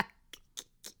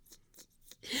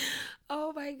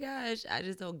 Oh my gosh, I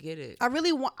just don't get it. I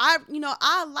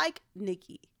like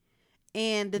Nicki.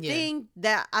 And the thing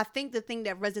that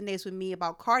resonates with me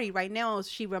about Cardi right now is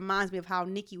she reminds me of how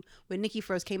when Nicki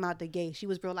first came out the gate, she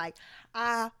was real like,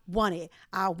 I want it.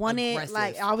 Aggressive.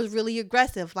 Like, I was really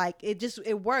aggressive. Like,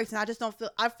 it works. And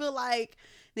I feel like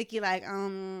Nicki, like,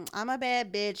 I'm a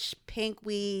bad bitch, pink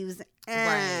weaves.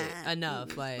 Right.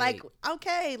 Enough. Like,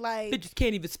 okay, like. Bitches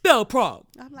can't even spell prog.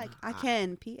 I'm like, I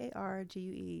can.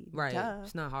 P-A-R-G-U-E. Right. Duh.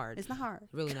 It's not hard. It's not hard.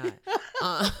 Really not.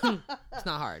 It's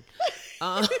not hard.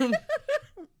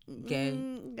 Okay.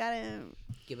 Gotta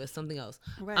give us something else.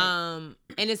 Right. And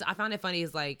I found it funny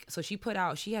is like, so she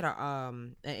had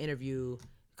an interview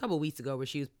a couple weeks ago where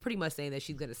she was pretty much saying that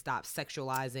she's gonna stop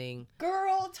sexualizing.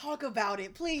 Girl, talk about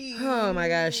it, please. Oh my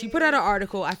gosh. She put out an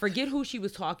article. I forget who she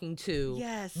was talking to.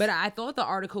 Yes. But I thought the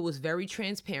article was very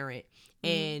transparent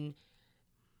and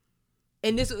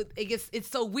this it's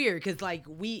so weird because like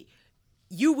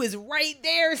you was right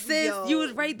there, sis. Yo. You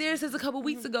was right there since a couple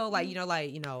weeks ago. Like,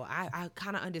 I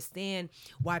kind of understand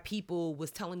why people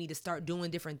was telling me to start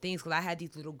doing different things because I had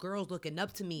these little girls looking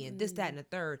up to me and this, that, and the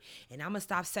third. And I'm going to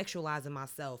stop sexualizing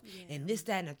myself and this,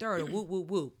 that, and the third. And whoop, whoop,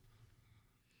 whoop.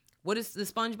 What is the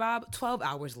SpongeBob? 12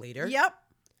 hours later. Yep.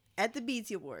 At the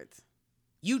BET Awards.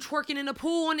 You twerking in a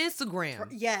pool on Instagram.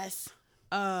 Yes.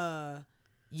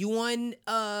 You on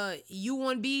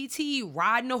BET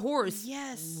riding a horse.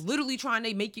 Yes. Literally trying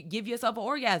to give yourself an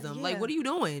orgasm. Yeah. Like, what are you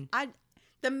doing?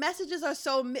 The messages are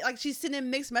so like she's sending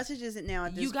mixed messages now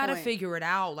at this You gotta point. figure it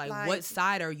out. Like, what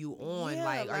side are you on? Yeah,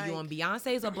 like, are you on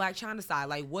Beyonce's or Black China side?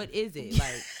 Like, what is it?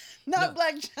 Like, Not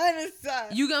Black China's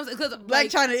side. You know, because Black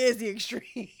China is the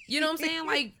extreme. You know what I'm saying?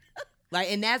 Like,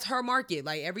 and that's her market.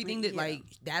 Like everything that like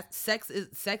that sex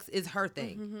is her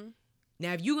thing. Mm-hmm.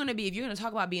 Now, if you're gonna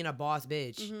talk about being a boss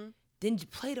bitch, then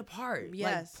play the part.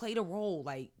 Yes. Like play the role.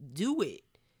 Like do it.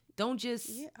 Don't just.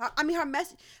 Yeah. I mean, her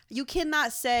message. You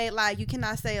cannot say like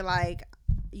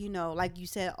you know, like you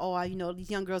said, oh, you know, these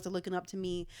young girls are looking up to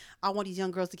me. I want these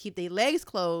young girls to keep their legs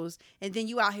closed, and then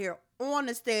you out here on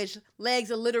the stage, legs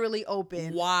are literally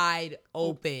open, wide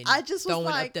open. I just was throwing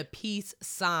like, up the peace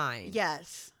sign.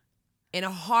 Yes. In a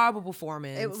horrible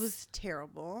performance. It was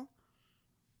terrible.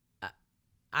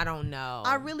 I don't know.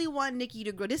 I really want Nicki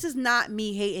to grow. This is not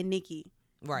me hating Nicki.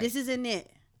 Right. This isn't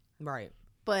it. Right.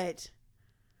 But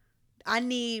I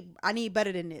need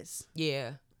better than this.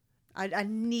 Yeah. I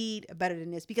need better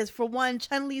than this because for one,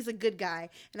 Chun-Li's a good guy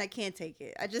and I can't take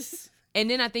it. And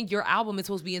then I think your album is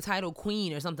supposed to be entitled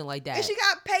Queen or something like that. And she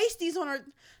got pasties on her.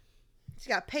 She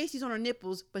got pasties on her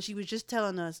nipples, but she was just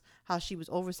telling us how she was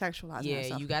over sexualizing herself.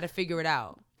 Yeah, you got to figure it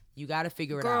out. You got to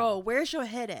figure it out. Girl, where's your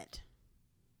head at?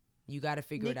 You got to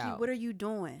figure Nicki, it out. What are you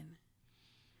doing?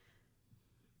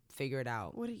 Figure it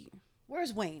out.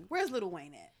 Where's Wayne? Where's Lil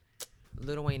Wayne at?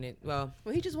 Lil Wayne, well,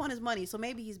 he just won his money, so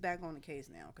maybe he's back on the case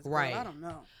now. Right. Girl, I don't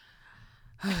know.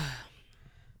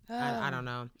 I don't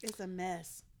know. It's a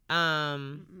mess.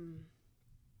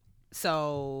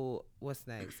 So what's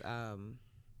next?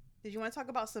 Did you want to talk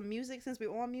about some music since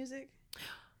we're on music?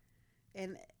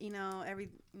 And yeah,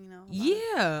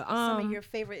 some of your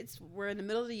favorites. We're in the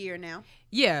middle of the year now.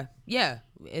 Yeah,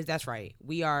 that's right.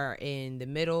 We are in the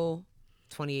middle,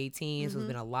 2018. So there's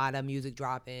been a lot of music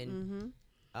dropping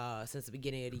since the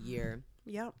beginning of the year.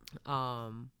 Yep.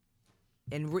 And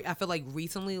I feel like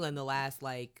recently, in the last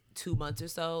like 2 months or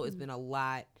so, it's been a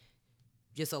lot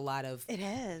of. It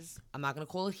has. I'm not gonna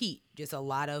call it heat. Just a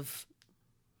lot of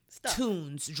stuff.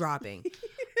 Tunes dropping.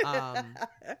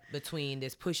 Between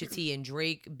this Pusha T and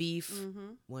Drake beef,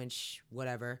 which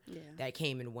whatever that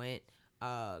came and went.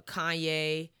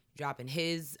 Kanye dropping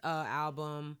his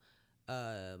album.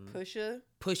 Pusha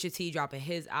T dropping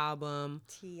his album.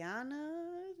 Tiana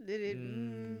did it?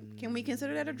 Can we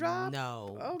consider that a drop?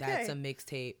 No, okay. That's a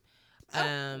mixtape.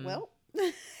 Well.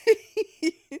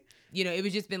 You know, it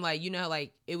was just been like, you know,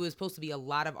 like it was supposed to be a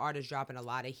lot of artists dropping a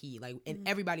lot of heat, like, and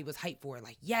everybody was hyped for it.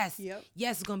 Like, yes,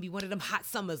 it's gonna be one of them hot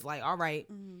summers. Like, all right,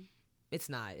 it's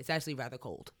not. It's actually rather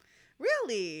cold.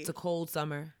 Really? It's a cold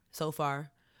summer so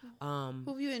far. Who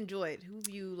have you enjoyed? Who have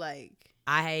you like?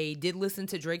 I did listen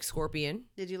to Drake's Scorpion.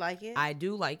 Did you like it? I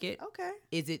do like it. Okay.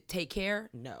 Is it Take Care?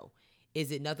 No.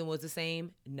 Is it Nothing Was the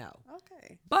Same? No.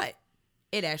 Okay. But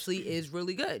it actually is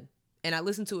really good, and I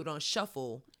listened to it on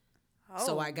shuffle.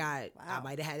 So I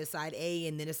might have had a side A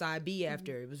and then a side B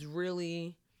after. It was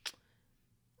really,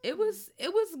 it was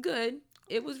good.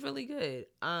 It was really good.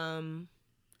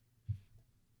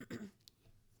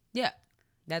 Yeah,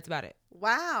 that's about it.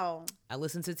 Wow. I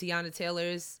listened to Tiana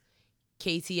Taylor's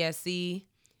KTSC.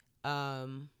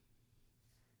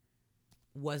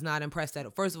 Was not impressed at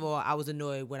it. First of all, I was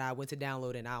annoyed when I went to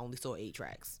download and I only saw 8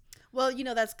 tracks. Well, you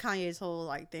know, that's Kanye's whole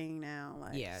like thing now.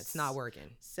 Like, yeah, it's not working.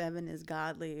 7 is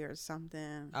godly or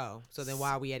something. Oh, so then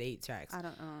why are we at 8 tracks? I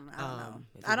don't know. I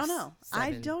don't know.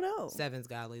 I don't know. 7's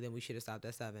godly, then we should have stopped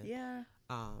at 7. Yeah.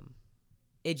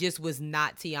 It just was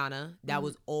not Tiana. That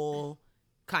was all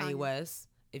Kanye West.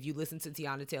 If you listen to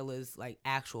Tiana Taylor's like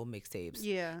actual mixtapes,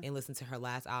 and listen to her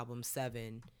last album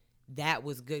 7, that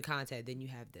was good content. Then you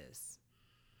have this,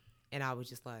 and I was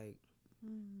just like.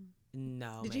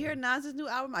 No. Did you hear Nas's new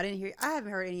album? I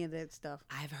haven't heard any of that stuff.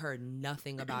 I've heard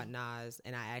nothing about Nas,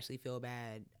 and I actually feel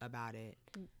bad about it.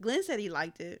 Glenn said he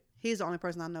liked it. He's the only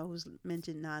person I know who's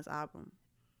mentioned Nas' album.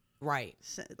 Right.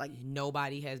 So, like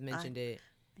nobody has mentioned it.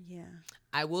 Yeah.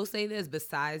 I will say this: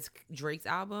 besides Drake's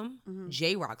album,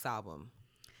 J-Rock's album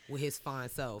with his fine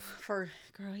self.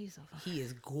 He's so fine. He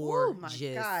is gorgeous. Oh my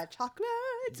God, chocolate.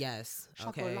 Yes.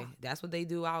 Chocolate. Okay. That's what they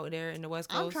do out there in the West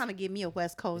Coast. I'm trying to give me a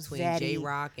West Coast between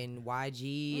J-Rock and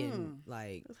YG and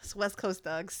like it's West Coast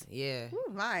thugs. Yeah.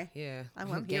 Ooh, my. Yeah.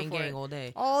 I'm gang here for it. all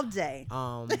day. All day.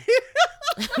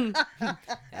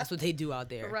 That's what they do out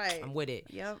there. Right. I'm with it.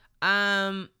 Yep.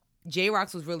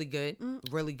 J-Rock's was really good.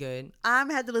 Really good. I'm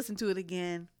had to listen to it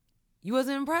again. You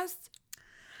wasn't impressed?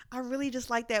 I really just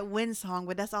like that Wind song,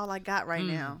 but that's all I got right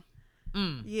now.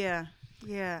 Yeah.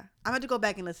 Yeah. I'm going to go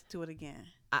back and listen to it again.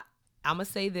 I'm going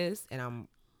to say this, and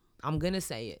I'm going to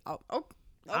say it. Oh, okay.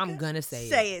 I'm going to say it.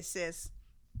 Say it, sis.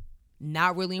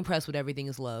 Not really impressed with Everything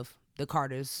Is Love. The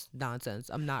Carter's nonsense.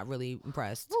 I'm not really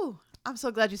impressed. Ooh, I'm so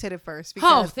glad you said it first.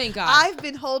 Because thank God. I've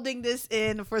been holding this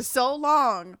in for so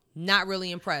long. Not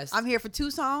really impressed. I'm here for 2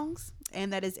 songs,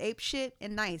 and that is ape shit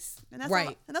and nice. And that's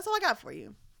Right. all I got for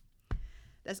you.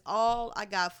 That's all I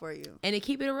got for you. And to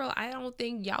keep it real, I don't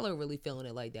think y'all are really feeling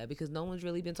it like that because no one's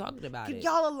really been talking about it.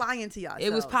 Y'all are lying to yourselves.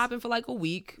 It was popping for like a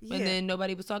week, Yeah. and then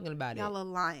nobody was talking about Y'all it. are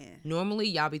lying. Normally,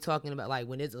 y'all be talking about like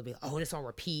when it'll be, oh, it's on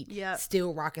repeat. Yep.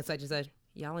 Still rocking such and such.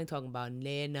 Y'all ain't talking about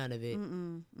none of it.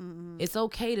 Mm-mm. It's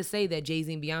okay to say that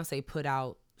Jay-Z and Beyonce put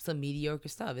out some mediocre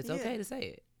stuff. It's Yeah. okay to say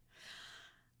it.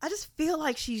 I just feel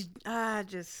like she's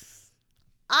just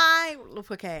to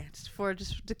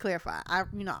clarify, I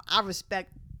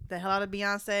respect the hell out of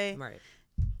Beyonce. Right.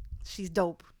 She's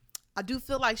dope. I do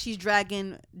feel like she's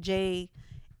dragging Jay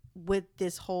with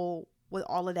all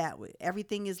of that. With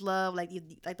everything is love, like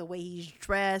the way he's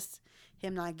dressed,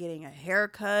 him not getting a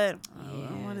haircut.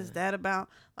 What is that about?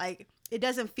 Like, it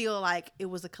doesn't feel like it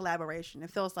was a collaboration.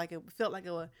 It felt like it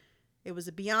was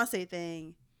a Beyonce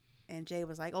thing. And Jay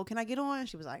was like, "Oh, can I get on?"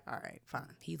 She was like, "All right,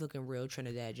 fine." He's looking real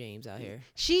Trinidad James out here.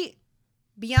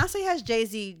 Beyonce has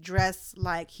Jay-Z dressed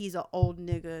like he's an old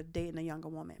nigga dating a younger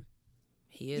woman.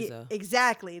 He is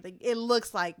exactly. Like, it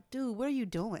looks like, dude, what are you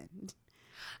doing?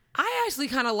 I actually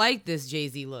kind of like this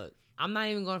Jay-Z look. I'm not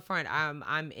even going to front.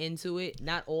 I'm into it.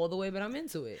 Not all the way, but I'm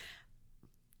into it.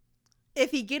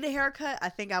 If he get a haircut, I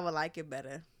think I would like it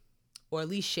better. Or at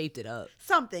least shaped it up.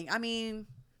 Something. I mean,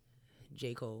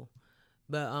 J. Cole.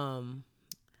 But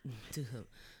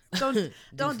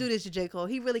don't do this to J. Cole.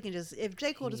 He really can just, if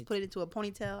J. Cole just put it into a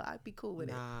ponytail, I'd be cool with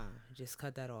it. Nah, just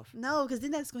cut that off. No, because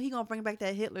then he gonna bring back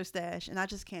that Hitler stash, and I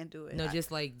just can't do it. No, just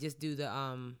do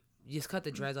the just cut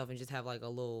the dreads off and just have like a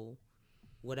little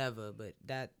whatever. But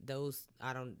those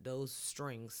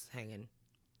strings hanging.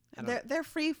 They're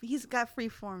free. He's got free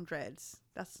form dreads.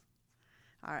 That's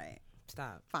all right.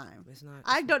 Stop. Fine. It's not.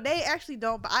 I don't. They actually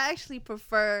don't. But I actually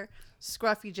prefer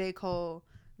scruffy J. Cole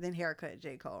than haircut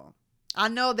J. Cole. I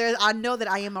know that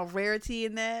I am a rarity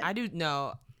in that. I do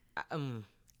know.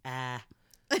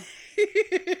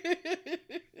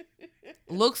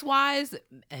 Looks wise,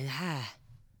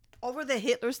 over the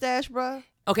Hitler stash, bruh.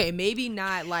 Okay, maybe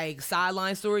not like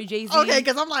sideline story Jay-Z. Okay,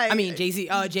 because I'm like, I mean Jay-Z,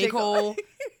 J. Cole.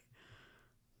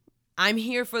 I'm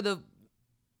here for the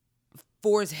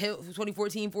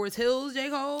 2014 Forest Hills, J.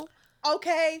 Cole.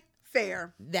 Okay,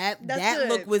 fair. That good.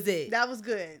 Look was it. That was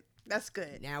good. That's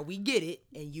good. Now we get it,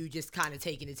 and you just kind of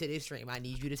taking it to the extreme. I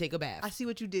need you to take a bath. I see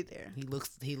what you did there. He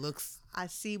looks. I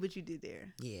see what you did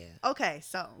there. Yeah. Okay,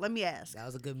 so let me ask. That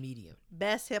was a good medium.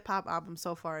 Best hip hop album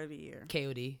so far of the year.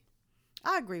 KOD.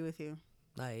 I agree with you.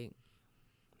 Like,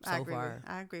 I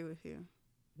agree with you.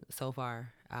 So far,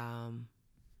 I'm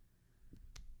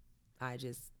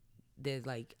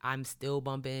still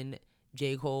bumping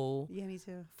J. Cole. Yeah, me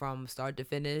too. From start to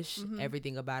finish, Mm-hmm.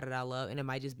 everything about it I love, and it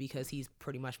might just because he's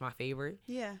pretty much my favorite.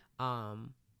 Yeah.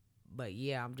 But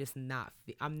yeah, I'm just not.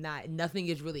 Nothing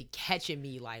is really catching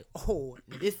me like, oh,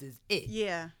 this is it.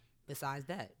 Yeah. Besides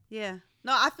that. Yeah.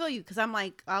 No, I feel you because I'm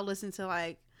like, I'll listen to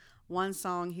like one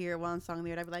song here, one song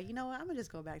there, and I'd be like, you know what? I'm gonna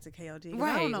just go back to KOD.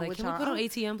 Right. I don't know like, which can we put on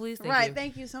ATM, please?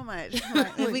 Thank you so much.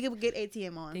 Right. If we could get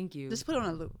ATM on. Thank you. Just put it on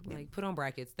a loop. Like, put on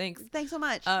brackets. Thanks. Thanks so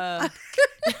much.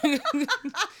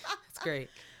 It's great.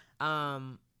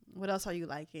 What else are you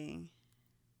liking?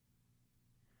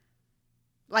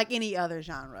 Like any other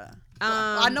genre.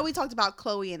 I know we talked about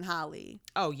Chloe and Holly.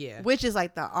 Oh yeah. Which is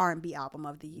like the R&B album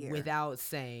of the year. Without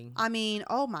saying. I mean,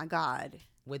 oh my God.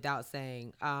 Without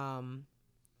saying.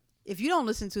 If you don't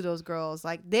listen to those girls,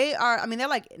 like they're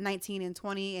like 19 and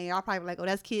 20, and y'all probably like, oh,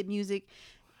 that's kid music.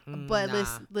 But nah.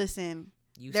 listen,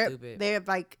 Stupid. They're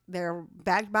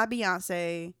backed by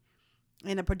Beyonce,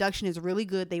 and the production is really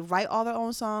good. They write all their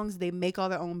own songs, they make all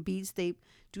their own beats, they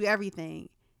do everything.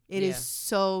 It is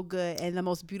so good, and the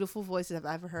most beautiful voices I've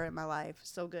ever heard in my life.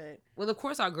 So good. Well, of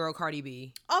course, our girl Cardi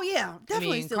B. Oh yeah,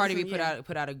 definitely. I mean, Cardi B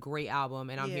put out a great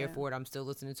album, and I'm here for it. I'm still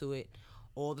listening to it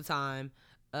all the time.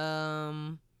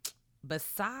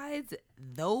 Besides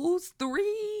those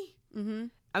three,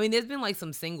 I mean, there's been like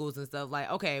some singles and stuff. Like,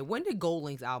 okay, when did Gold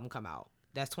Link's album come out?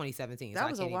 That's 2017. That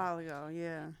was a while ago.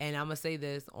 Yeah. And I'm gonna say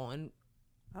this on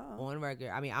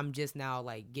record. I mean, I'm just now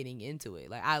like getting into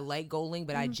it. Like, I like Gold Link,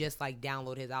 but I just like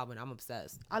download his album. I'm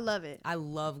obsessed. I love it. I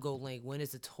love Gold Link. When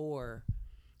is the tour?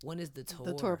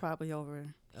 The tour probably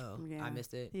over. Oh, yeah. I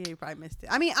missed it. Yeah, you probably missed it.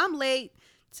 I mean, I'm late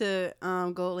to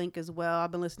Gold Link as well.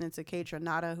 I've been listening to K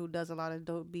Tronada, who does a lot of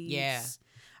dope beats. Yeah.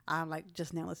 I'm like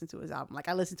just now listening to his album. Like,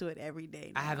 I listen to it every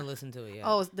day now. I haven't listened to it yet.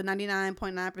 Oh, it's the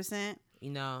 99.9%. You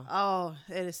know. Oh,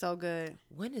 it is so good.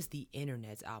 When is the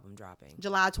Internet's album dropping?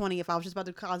 July 20th. I was just about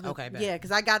to call. Okay, bet. Yeah, because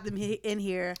I got them in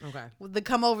here. Okay. The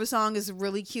Come Over song is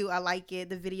really cute. I like it.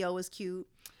 The video is cute.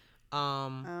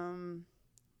 You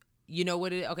know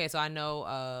what it? Okay, so I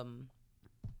know.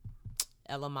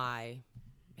 LMI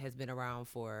has been around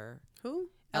for Who?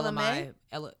 LMI.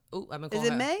 LMA? I've been Is calling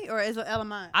it her. May or is it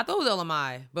LMI? I thought it was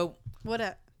LMI, but What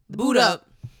up? Boot Up.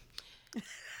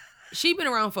 She been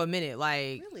around for a minute.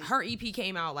 Like Really? her EP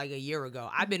came out like a year ago.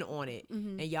 I've been on it,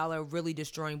 Mm-hmm. and y'all are really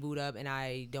destroying Boot Up, and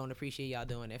I don't appreciate y'all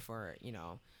doing it for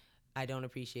I don't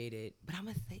appreciate it. But I'm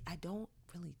gonna say I don't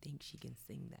really think she can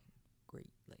sing that great.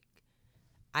 Like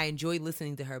I enjoy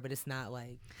listening to her, but it's not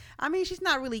like I mean, she's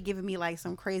not really giving me like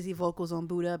some crazy vocals on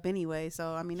Boot Up anyway.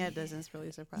 So I mean, that doesn't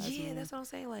really surprise me. yeah, that's what I'm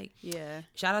saying. Like Yeah.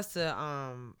 shout outs to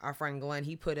our friend Glenn.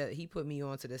 He put me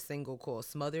onto the single called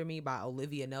 "Smother Me" by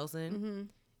Olivia Nelson. Mm-hmm.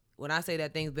 When I say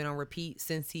that thing's been on repeat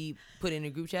since he put it in the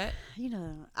group chat, You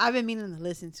know, I've been meaning to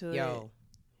listen to it.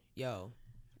 yo,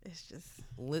 It's just.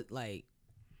 like,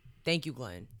 thank you,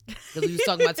 Glenn, because we was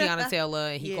talking about Tiana Taylor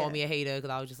and he Yeah. called me a hater because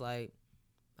I was just like,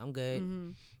 I'm good,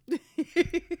 Mm-hmm.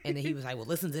 and then he was like, well,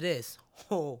 listen to this.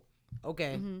 Oh,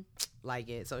 okay, Mm-hmm. like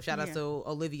it. So shout out Yeah. to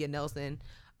Olivia Nelson.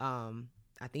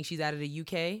 I think she's out of the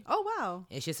UK. Oh wow.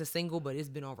 It's just a single, but it's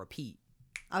been on repeat.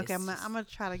 Okay, It's I'm just- gonna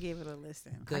try to give it a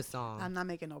listen. Good song. I'm not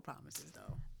making no promises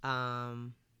though.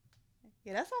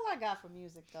 Yeah, that's all I got for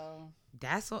music though.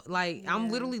 That's like I'm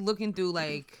Yeah. literally looking through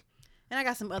like And I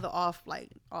got some other off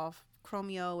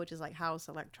Chromeo, which is like house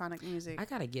electronic music. I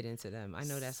gotta get into them. I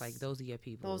know that's like those are your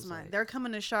people. Those It's mine. like, They're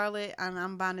coming to Charlotte, and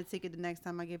I'm buying a ticket the next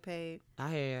time I get paid. I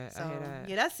hear So I hear that.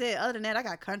 yeah, that's it. Other than that, I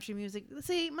got country music.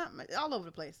 See, my all over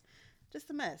the place, just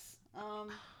a mess.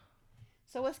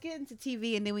 So let's get into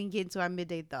TV, and then we can get into our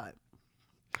midday thought.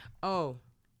 Oh,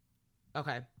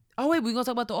 okay. Oh wait, we're gonna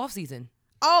talk about the off season.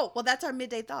 Oh, well, that's our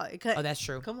midday thought. Oh, that's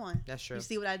true. Come on, That's true. you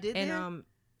see what I did And there?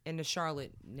 and the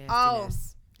Charlotte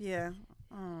nastiness. Yeah.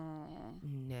 Oh,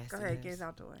 Nastiness. go ahead, get it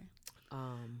out the way.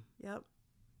 Yep.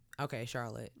 Okay,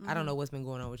 Charlotte. I don't know what's been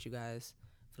going on with you guys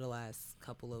for the last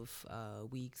couple of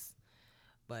weeks,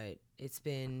 but it's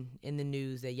been in the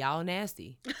news that y'all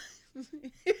nasty.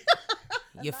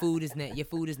 Your food is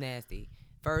nasty.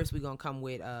 First, we're gonna come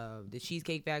with the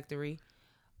Cheesecake Factory.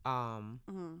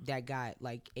 That got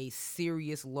like a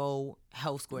serious low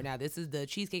health score. Now, this is the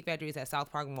Cheesecake Factory. It's at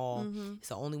South Park Mall. It's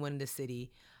the only one in the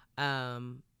city.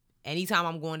 Anytime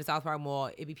I'm going to South Park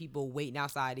Mall, it be people waiting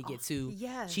outside to get to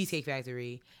yes. Cheesecake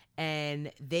Factory,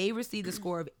 and they received a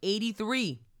score of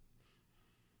 83.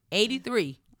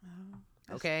 83.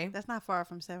 Okay, That's not far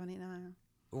from 79.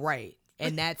 right,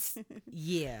 and that's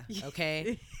yeah.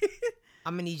 Okay,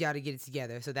 I'm gonna need y'all to get it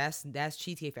together. So that's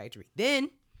Cheesecake Factory. Then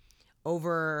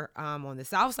over on the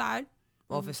south side,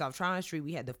 off of South Tryon Street,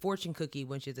 we had the Fortune Cookie,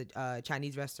 which is a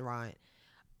Chinese restaurant.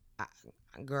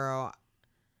 Girl,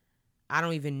 I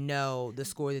don't even know the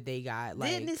score that they got.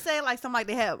 Like, Didn't it say like something like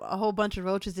they have a whole bunch of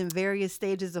roaches in various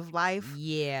stages of life?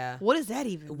 yeah. What does that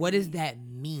even What mean? does that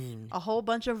mean? A whole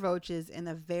bunch of roaches in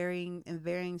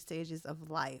varying stages of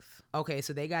life. Okay,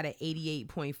 so they got an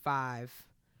 88.5.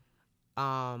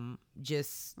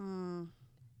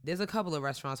 There's a couple of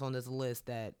restaurants on this list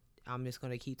that I'm just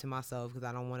gonna keep to myself because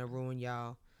I don't want to ruin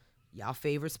y'all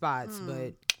favorite spots,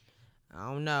 but I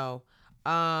don't know.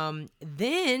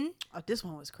 Then This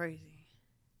one was crazy.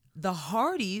 the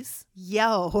Hardys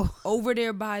Yo, over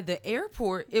there by the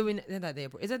airport. Not the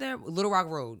airport. Is that there? Little Rock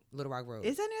Road.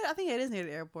 is that near? I think it is near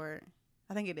the airport.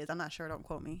 I think it is. I'm not sure. Don't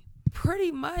quote me.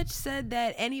 Pretty much said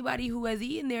that anybody who has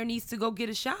eaten there needs to go get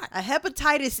a shot. A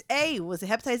hepatitis A. Was it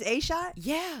hepatitis A shot?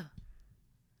 Yeah.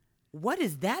 What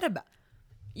is that about?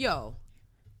 Yo.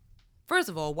 First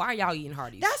of all, why are y'all eating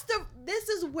Hardee's? This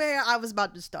is where I was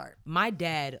about to start. My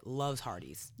dad loves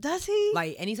Hardee's. Does he?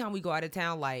 Like, anytime we go out of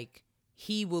town, like,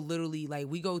 he will literally, like,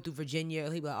 we go through Virginia,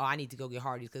 he'll be like, oh, I need to go get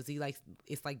Hardee's because he likes,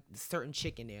 it's like certain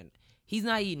chicken there. He's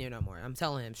not eating it no more. I'm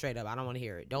telling him straight up. I don't want to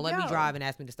hear it. Don't let me No. drive and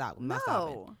ask me to stop. I'm not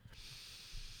stopping. No.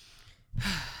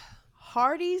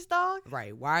 Hardee's, dog?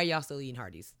 Right. Why are y'all still eating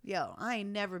Hardee's? Yo, I ain't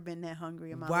never been that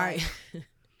hungry in my Why? life.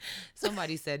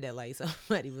 Somebody said that, like,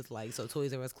 somebody was like, so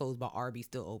Toys R Us closed, but Arby's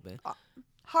still open.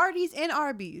 Hardee's and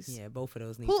Arby's. Yeah, both of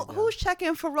those need to go. Who's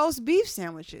checking for roast beef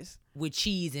sandwiches? With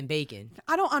cheese and bacon.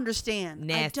 I don't understand.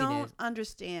 Nastiness. I don't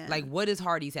understand. Like, what does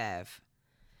Hardee's have?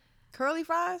 curly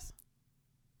fries?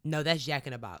 No, that's Jack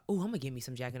in the Box. Oh, I'm going to give me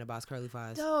some Jack in the Box curly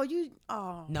fries.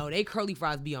 Oh. No, they curly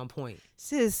fries be on point.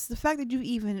 Sis, the fact that you've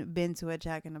even been to a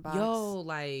Jack in the Box. Yo,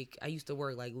 like, I used to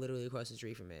work, like, literally across the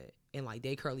street from it. And, like,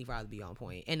 they curly fries be on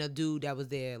point. And a dude that was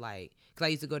there, like, because I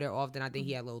used to go there often. I think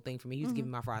he had a little thing for me. He used to give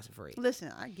me my fries for free.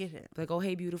 Listen, I get it. Like, oh,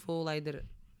 hey, beautiful. Like,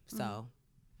 so.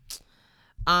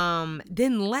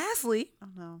 Then lastly,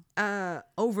 Oh, no.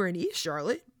 over in East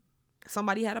Charlotte,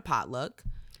 somebody had a potluck.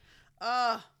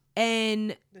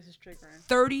 And This is triggering.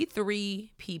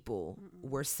 33 people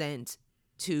were sent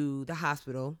to the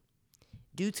hospital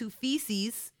due to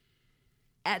feces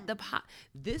at the pot.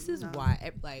 This is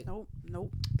why, like,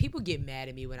 Nope. people get mad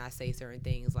at me when I say certain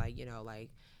things, like, like,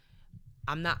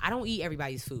 I don't eat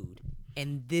everybody's food.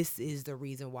 And this is the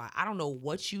reason why. I don't know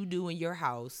what you do in your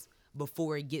house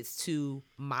before it gets to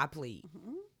my plate.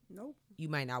 Nope. You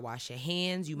might not wash your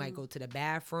hands. You might go to the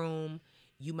bathroom.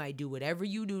 You might do whatever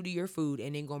you do to your food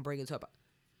and then gonna bring it to up.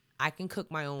 I can cook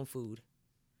my own food,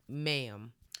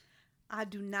 ma'am. I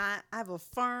do not. I have a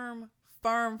firm.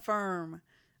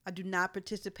 I do not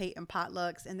participate in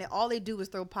potlucks, and all they do is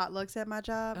throw potlucks at my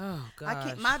job. Oh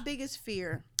gosh. My biggest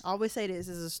fear, I always say this,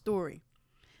 is a story.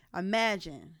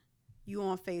 Imagine you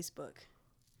on Facebook,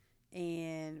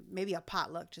 and maybe a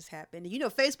potluck just happened. You know,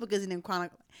 Facebook isn't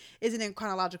in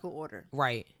chronological order,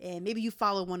 right? And maybe you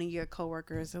follow one of your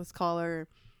coworkers. Let's call her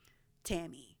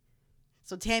Tammy.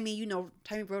 So Tammy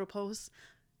wrote a post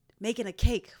making a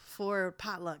cake for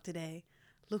potluck today.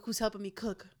 Look who's helping me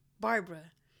cook,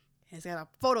 Barbara. And it's got a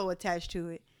photo attached to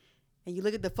it. And you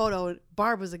look at the photo,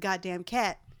 Barbara's a goddamn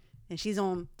cat. And she's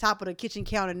on top of the kitchen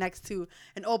counter next to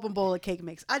an open bowl of cake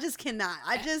mix. I just cannot.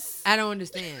 I don't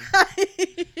understand.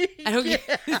 I don't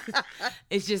get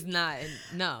it's just not.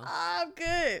 No. I'm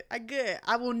good.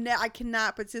 I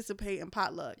cannot participate in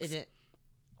potlucks. Is it?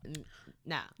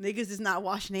 Nah. Niggas is not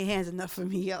washing their hands enough for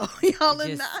me, yo. Y'all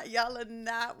are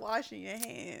not washing your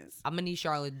hands. I'm gonna need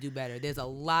Charlotte to do better. There's a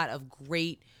lot of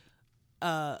great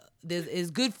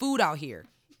there's good food out here.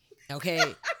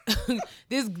 Okay.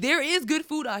 there is good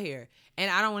food out here. And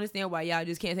I don't understand why y'all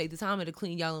just can't take the time to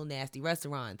clean y'all own nasty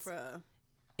restaurants. Bruh.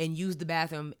 And use the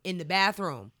bathroom in the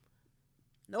bathroom.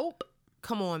 Nope.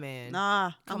 Come on, man.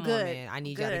 Nah, I'm good. Come on, man. I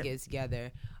need y'all to get it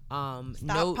together. Stop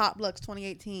potlucks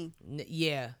 2018.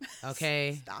 Yeah.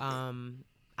 Okay. Stop it.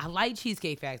 I like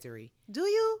Cheesecake Factory. Do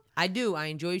you? I do. I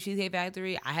enjoy Cheesecake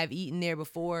Factory. I have eaten there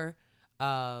before.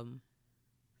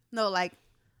 No,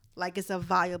 like it's a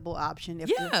viable option. Like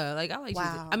I like wow.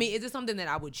 Cheesecake. I mean, is it something that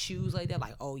I would choose like that?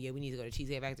 Like, oh yeah, we need to go to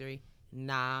Cheesecake Factory?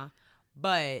 Nah.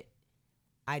 But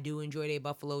I do enjoy their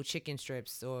buffalo chicken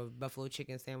strips or buffalo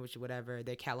chicken sandwich or whatever.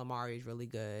 Their calamari is really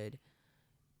good.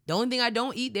 The only thing I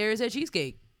don't eat there is their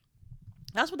cheesecake.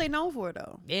 That's what they known for,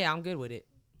 though. Yeah, I'm good with it.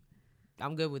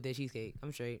 I'm good with their cheesecake.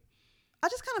 I'm straight. I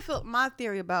just kind of feel my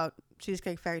theory about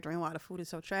Cheesecake Factory and why the food is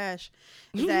so trash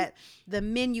is that the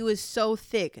menu is so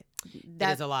thick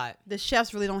that it is a lot. The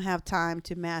chefs really don't have time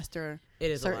to master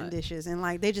certain dishes, and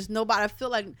like they just nobody. I feel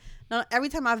like every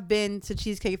time I've been to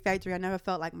Cheesecake Factory, I never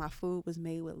felt like my food was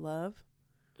made with love.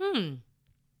 I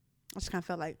just kind of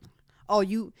felt like, oh,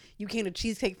 you came to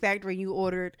Cheesecake Factory and you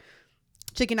ordered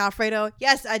chicken Alfredo.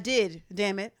 Yes, I did.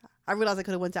 Damn it. I realized I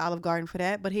could have went to Olive Garden for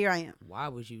that, but here I am. Why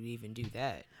would you even do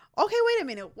that? Okay, wait a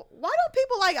minute. Why don't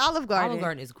people like Olive Garden? Olive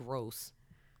Garden is gross.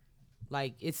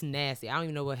 Like, it's nasty. I don't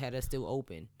even know what had us still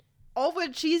open. Over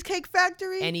Cheesecake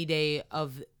Factory? Any day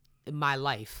of my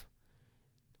life.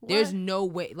 What? There's no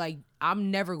way. Like,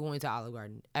 I'm never going to Olive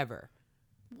Garden. Ever.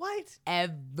 What?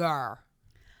 Ever.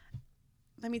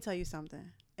 Let me tell you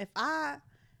something. If I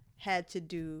had to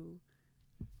do,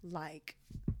 like,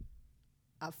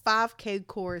 a 5K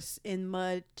course in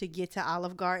mud to get to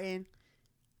Olive Garden...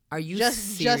 Are you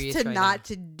just to right not now?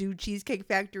 To do Cheesecake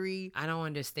Factory? I don't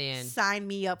understand. Sign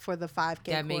me up for the 5K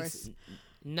that course.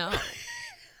 No.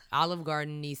 Olive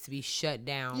Garden needs to be shut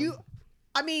down.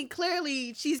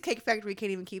 Clearly Cheesecake Factory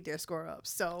can't even keep their score up.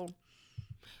 So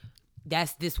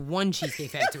that's this one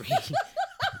Cheesecake Factory.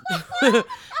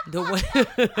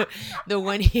 the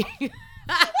one here.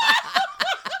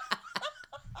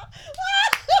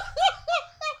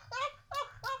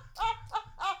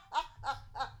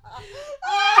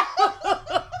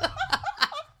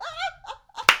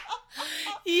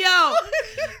 Yo,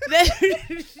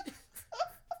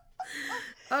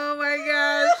 oh my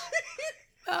gosh,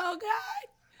 oh god.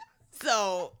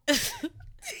 So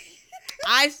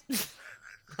I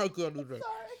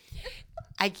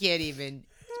can't even.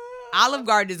 Olive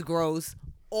Garden is gross.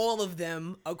 All of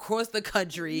them across the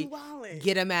country.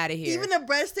 Get them out of here. Even the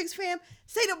breadsticks, fam.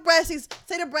 Say the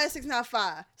breadsticks not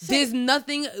fire. There's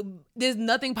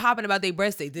nothing popping about their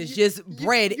breadsticks. There's just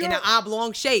bread in an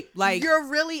oblong shape. Like, you're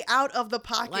really out of the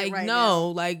pocket right now.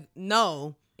 Like,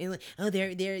 no. And like, oh,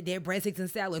 they're breadsticks and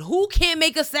salad. Who can't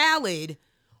make a salad?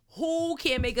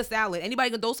 Anybody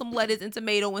can throw some lettuce and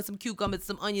tomato and some cucumbers,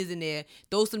 some onions in there.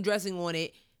 Throw some dressing on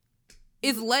it.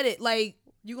 It's lettuce. Like,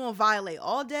 you gonna violate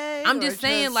all day? I'm just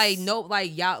saying, like, no,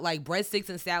 like, y'all, like, breadsticks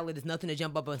and salad is nothing to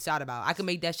jump up and shout about. I can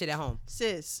make that shit at home.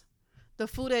 Sis, The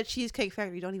food at Cheesecake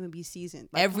Factory don't even be seasoned.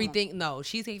 Like, Everything, no,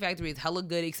 Cheesecake Factory is hella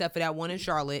good except for that one in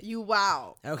Charlotte. You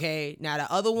wow. Okay, now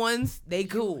the other ones, they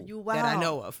cool. You wow. That I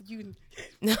know of. You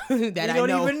that I don't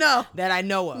know, even know. That I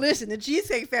know of. Listen, the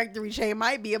Cheesecake Factory chain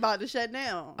might be about to shut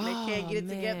down. They can't get it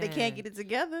man. together. They can't get it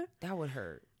together. That would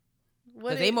hurt.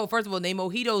 What First of all, they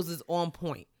mojitos is on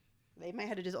point. They might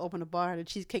have to just open a bar at the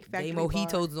Cheesecake Factory. They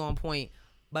mojitos is on point.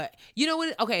 But you know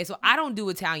what? Okay, so I don't do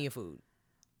Italian food.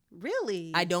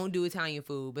 Really? I don't do Italian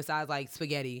food besides like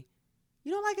spaghetti.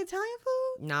 You don't like Italian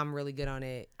food? Nah, I'm really good on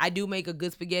it. I do make a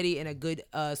good spaghetti and a good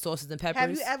sauces and peppers.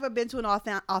 Have you ever been to an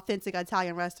authentic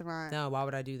Italian restaurant? No, why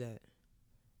would I do that?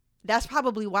 That's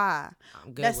probably why.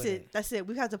 I'm good That's with it. That's it.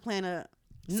 We have to plan a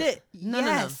No, sit.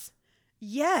 no.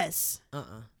 Yes.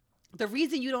 The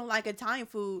reason you don't like Italian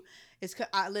food is because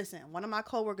listen. One of my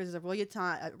coworkers is a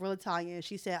real Italian.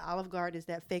 She said Olive Garden is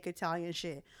that fake Italian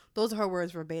shit. Those are her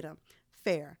words verbatim.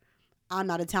 Fair. I'm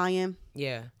not Italian.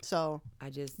 Yeah. So I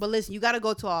just. But listen, you got to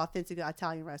go to an authentic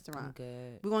Italian restaurant. I'm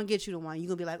good. We're gonna get you the one. You're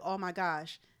gonna be like, oh my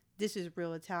gosh, this is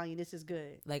real Italian. This is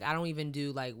good. Like I don't even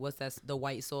do like what's that? The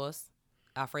white sauce.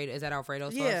 Alfredo, is that Alfredo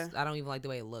sauce? Yeah. I don't even like the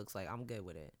way it looks. Like I'm good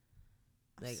with it.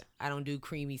 Like I don't do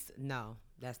creamy. No,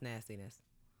 that's nastiness.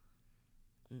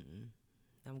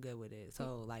 I'm good with it.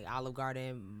 So like Olive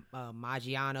Garden,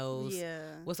 Maggiano's. Yeah.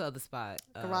 What's the other spot?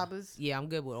 Carrabba's. Yeah, I'm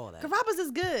good with all that. Carrabba's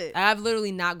is good. I've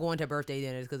literally not gone to birthday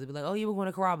dinners because it'd be like, oh, you were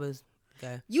going to Carrabba's.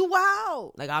 Okay. You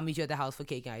wow. Like I'll meet you at the house for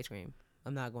cake and ice cream.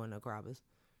 I'm not going to Carrabba's.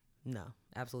 No,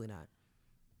 absolutely not.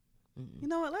 You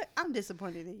know what? I'm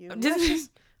disappointed in you.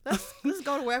 Let's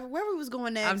go to wherever we was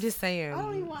going next. I'm just saying.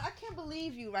 I can't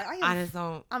believe you, right? I just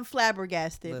don't. I'm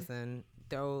flabbergasted. Listen,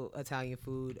 throw Italian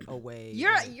food away.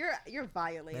 You're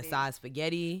violating. Besides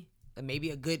spaghetti, maybe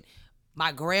a good.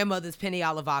 My grandmother's penne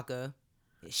alla vodka.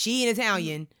 She an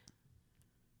Italian.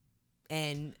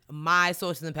 And my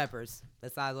sauces and peppers.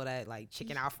 Besides all that, like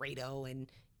chicken Alfredo and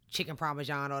chicken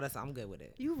Parmesan, all that stuff, I'm good with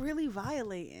it. You really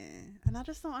violating, and I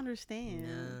just don't understand.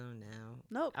 No.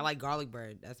 Nope. I like garlic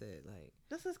bread. That's it. Like.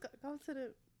 Let's just go to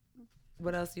the.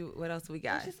 What else we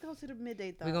got? Let's just go to the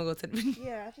midday thought. We're gonna go to the.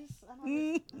 Yeah,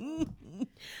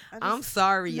 I'm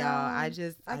sorry, y'all.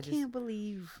 I can't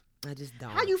believe. I just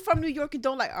don't. How you from New York and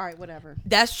don't like? All right, whatever.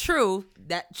 That's true.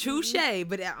 That touche.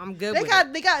 But I'm good.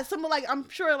 They got some like I'm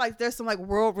sure like there's some like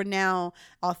world renowned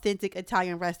authentic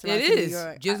Italian restaurants. It is. In New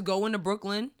York. Just go into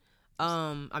Brooklyn.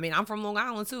 I mean, I'm from Long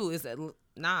Island too.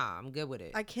 I'm good with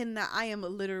it. I cannot. I am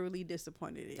literally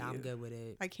disappointed in you. I'm good with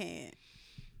it. I can't.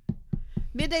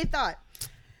 Midday thought.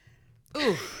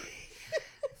 Ooh.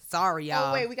 Sorry, y'all.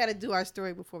 Oh wait, we got to do our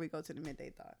story before we go to the midday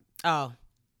thought. Oh.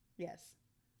 Yes.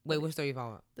 Wait, what story you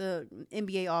talking about? The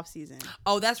NBA offseason.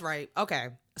 Oh, that's right. Okay.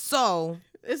 So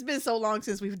it's been so long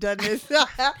since we've done this. They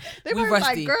we were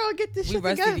rusty. Like, girl, get this shit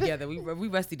together. We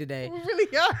rusty today. We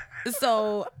really are.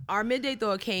 So our midday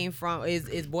thought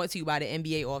is brought to you by the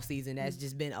NBA offseason. That's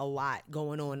just been a lot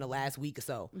going on the last week or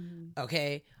so. Mm-hmm.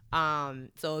 Okay.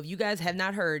 So if you guys have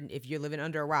not heard, if you're living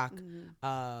under a rock,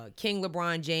 King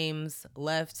LeBron James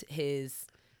left his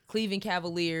Cleveland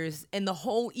Cavaliers and the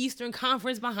whole Eastern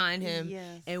Conference behind him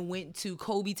and went to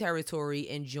Kobe territory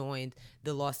and joined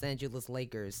the Los Angeles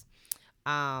Lakers.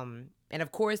 And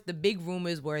of course, the big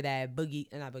rumors were that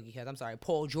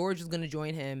Paul George was going to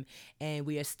join him, and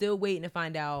we are still waiting to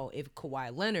find out if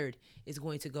Kawhi Leonard is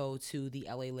going to go to the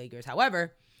LA Lakers.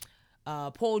 However,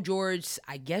 Paul George,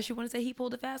 I guess you want to say he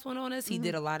pulled a fast one on us. He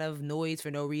did a lot of noise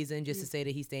for no reason just to say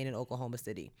that he's staying in Oklahoma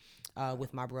City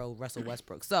with my bro Russell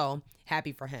Westbrook. So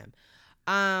happy for him.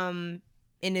 In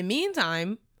the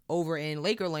meantime, over in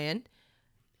Lakerland,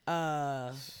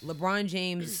 LeBron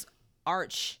James'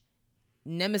 arch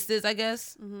nemesis, I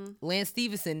guess, Lance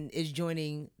Stevenson is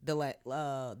joining the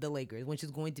Lakers, which is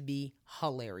going to be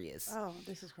hilarious. Oh,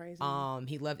 this is crazy.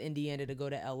 He left Indiana to go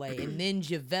to LA, and then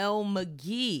JaVale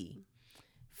McGee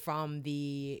from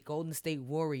the Golden State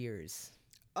Warriors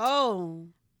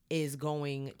is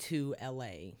going to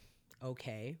LA.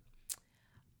 Okay.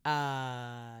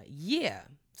 Yeah.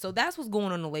 So that's what's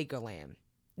going on in Lakerland.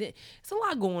 It's a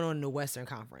lot going on in the Western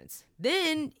Conference.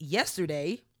 Then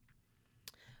yesterday,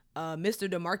 Mr.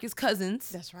 DeMarcus Cousins,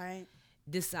 that's right,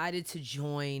 decided to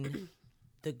join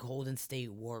the Golden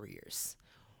State Warriors,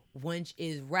 which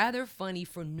is rather funny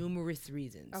for numerous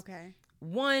reasons. Okay.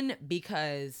 One,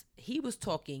 because he was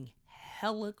talking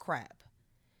hella crap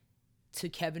to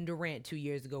Kevin Durant 2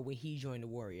 years ago when he joined the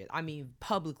Warriors. I mean,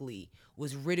 publicly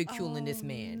was ridiculing this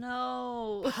man.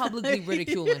 No. Publicly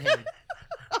ridiculing him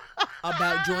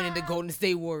about joining the Golden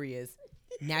State Warriors.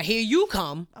 Now here you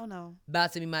come. Oh no.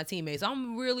 About to be my teammate. So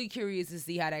I'm really curious to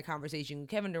see how that conversation.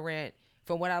 Kevin Durant,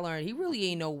 from what I learned, he really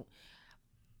ain't no.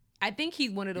 I think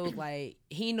he's one of those like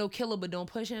he ain't no killer, but don't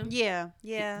push him. Yeah.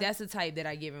 That's the type that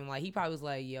I give him. Like he probably was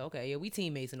like, yeah, okay, yeah, we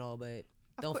teammates and all, but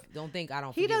don't think I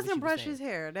don't. He forget what doesn't you brush was saying. his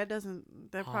hair.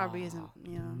 That probably isn't.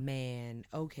 You know. Man,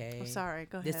 okay. I'm sorry.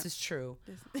 Go ahead. This is true.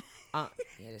 Yeah,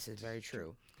 this is very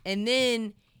true. And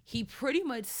then he pretty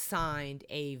much signed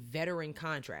a veteran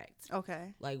contract.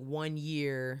 Okay. Like 1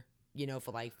 year,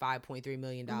 for like $5.3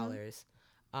 million,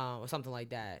 or something like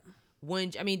that.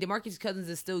 DeMarcus Cousins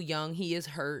is still young. He is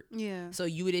hurt. Yeah. So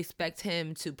you would expect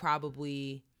him to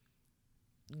probably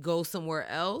go somewhere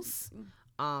else.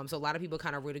 So a lot of people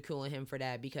kind of ridiculing him for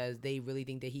that because they really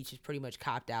think that he just pretty much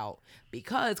copped out.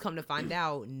 Because come to find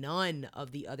out, none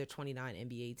of the other 29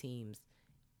 NBA teams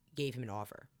gave him an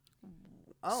offer.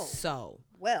 Oh. So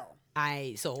well.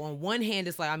 So on one hand,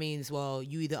 it's like,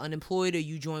 you either unemployed or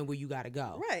you join where you got to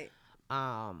go. Right.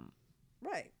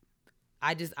 Right.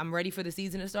 I'm ready for the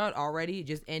season to start already. It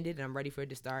just ended and I'm ready for it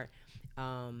to start.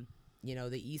 The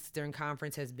Eastern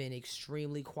Conference has been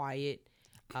extremely quiet.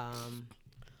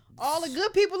 All the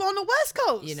good people on the West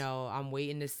Coast. I'm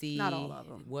waiting to see not all of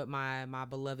them. What my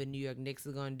beloved New York Knicks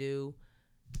are going to do.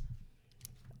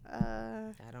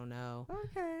 I don't know.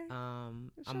 Okay.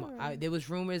 Sure. There was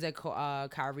rumors that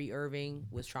Kyrie Irving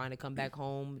was trying to come back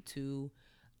home to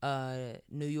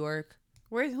New York.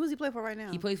 Who's he play for right now?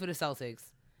 He plays for the Celtics,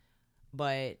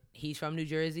 but he's from New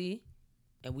Jersey,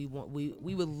 and we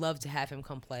would love to have him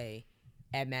come play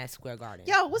at Madison Square Garden.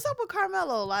 Yo, what's up with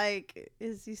Carmelo? Like,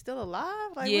 is he still alive?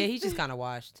 Like, yeah, he's just kind of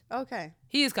washed. Okay.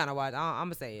 He is kind of washed. I'm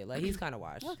gonna say it. Like, he's kind of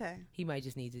washed. Okay. He might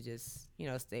just need to just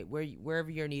stay wherever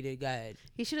you're needed. Go ahead.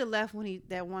 He should have left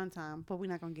that one time, but we're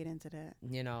not gonna get into that.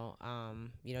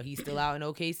 He's still out in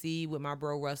OKC with my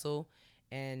bro Russell,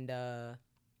 and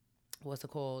what's it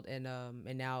called? And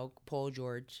now Paul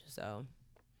George. So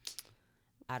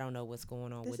I don't know what's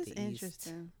going on with the East. This is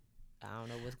interesting. I don't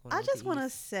know what's going on. I just want to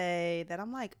say that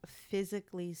I'm like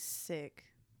physically sick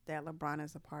that LeBron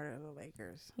is a part of the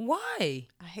Lakers. Why?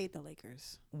 I hate the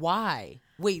Lakers. Why?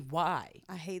 Wait, why?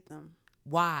 I hate them.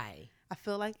 Why? I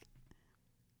feel like,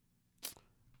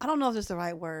 I don't know if it's the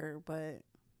right word, but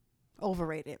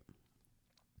overrated.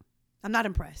 I'm not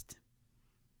impressed.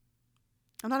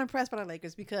 I'm not impressed by the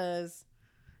Lakers because,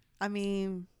 I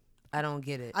don't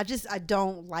get it. I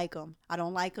don't like them. I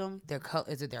don't like them.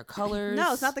 Is it their colors?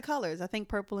 No, it's not the colors. I think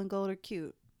purple and gold are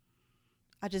cute.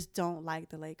 I just don't like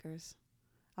the Lakers.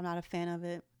 I'm not a fan of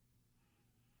it.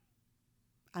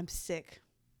 I'm sick.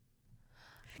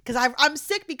 I'm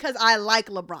sick because I like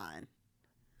LeBron.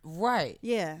 Right.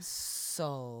 Yeah.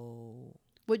 So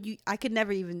I could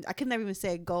never even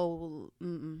say gold.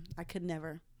 I could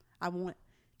never. I won't.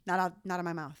 Not out of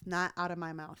my mouth. Not out of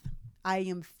my mouth. I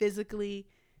am physically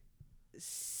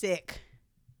sick.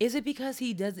 Is it because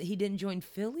he didn't join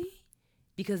Philly?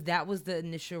 Because that was the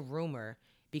initial rumor.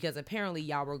 Because apparently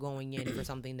y'all were going in for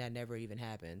something that never even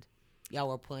happened. Y'all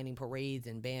were planning parades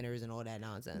and banners and all that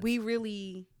nonsense.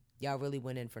 Y'all really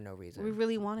went in for no reason. We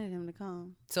really wanted him to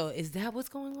come. So is that what's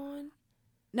going on?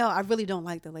 No, I really don't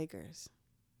like the Lakers.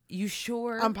 You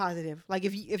sure? I'm positive. Like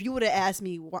if you would have asked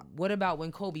me, what about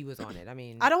when Kobe was on it?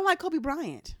 I don't like Kobe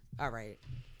Bryant. All right,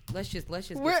 let's just get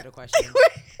to the question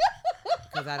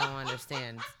because I don't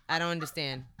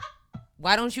understand.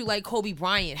 Why don't you like Kobe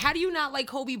Bryant? How do you not like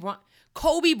Kobe Bryant?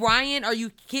 Kobe Bryant? Are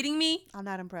you kidding me? I'm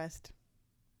not impressed.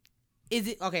 Is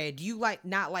it okay? Do you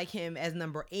not like him as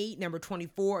number 8, number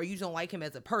 24, or you don't like him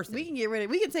as a person? We can get rid of.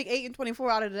 We can take 8 and 24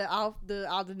 out of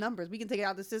the numbers. We can take it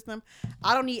out of the system.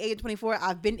 I don't need 8 and 24.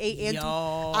 I've been 8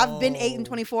 and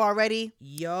 24 already.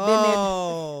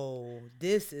 Yo,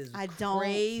 this is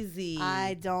crazy.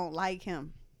 I don't like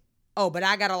him. Oh, but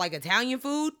I gotta like Italian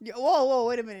food. Whoa,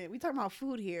 wait a minute. We talking about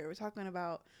food here. We're talking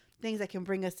about things that can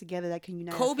bring us together, that can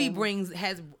unite. Kobe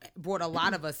has brought a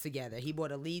lot of us together. He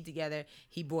brought a league together.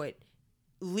 He brought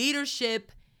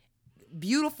leadership,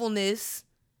 beautifulness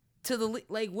to the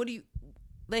what do you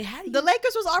how do you? The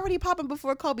Lakers was already popping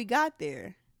before Kobe got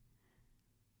there.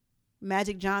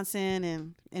 Magic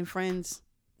Johnson and friends.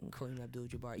 Kareem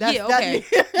Abdul-Jabbar. Yeah, okay. I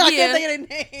can't think of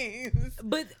their names.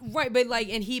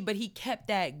 But he kept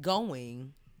that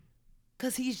going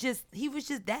because he was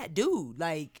just that dude.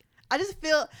 Like I just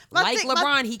feel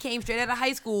LeBron. He came straight out of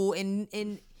high school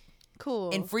and cool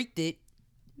and freaked it.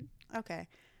 Okay.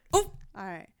 Oh. All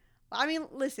right.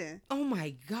 Listen. Oh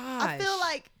my God. I feel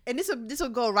like, and this will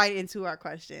go right into our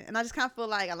question. And I just kind of feel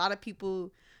like a lot of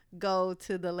people go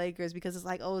to the Lakers because it's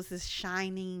like, oh, it's this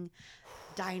shining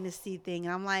dynasty thing.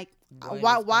 And I'm like,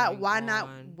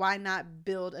 why not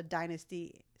build a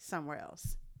dynasty somewhere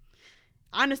else?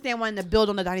 I understand wanting to build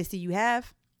on the dynasty you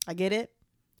have. I get it.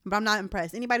 But I'm not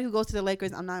impressed. Anybody who goes to the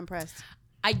Lakers, I'm not impressed.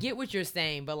 I get what you're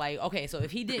saying, but like, okay, so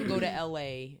if he didn't go to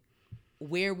LA,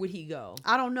 where would he go?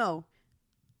 I don't know.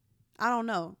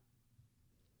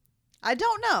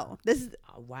 This is,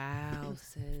 Wow,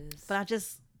 sis. but I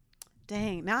just,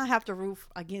 dang, now I have to root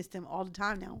against him all the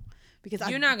time now because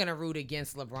You're not gonna root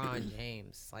against LeBron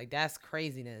James. Like, that's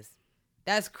craziness.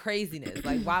 That's craziness.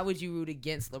 Like, why would you root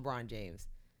against LeBron James?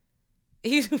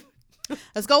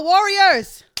 Let's go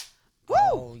Warriors. Woo!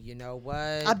 Oh, you know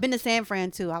what? I've been to San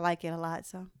Fran too. I like it a lot.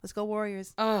 So let's go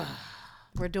Warriors. Ugh.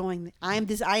 We're doing it. I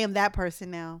am that person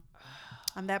now.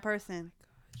 I'm that person.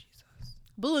 Jesus.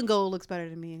 Blue and gold looks better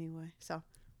than me anyway. So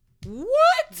What?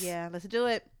 yeah, let's do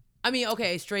it. I mean,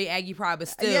 okay, straight Aggie pride, but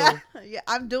still, Yeah,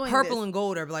 I'm doing purple this. and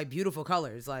gold are like beautiful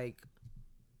colors. Like,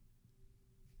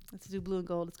 Let's do blue and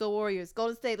gold. Let's go Warriors.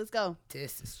 Golden State. Let's go.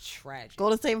 this is tragic.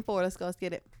 Golden State and 4. Let's go. Let's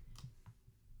get it.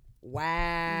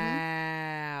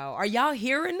 Wow. Are y'all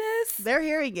hearing this? They're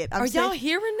hearing it. Are y'all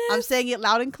hearing this? I'm saying it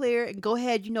loud and clear. And go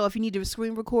ahead. You know, if you need to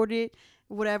screen record it,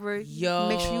 whatever, make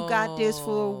sure you got this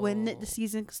for when the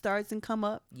season starts and come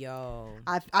up. Yo.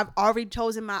 I've already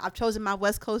chosen my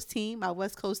West Coast team. My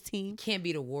West Coast team. Can't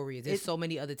be the Warriors. There's so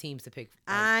many other teams to pick.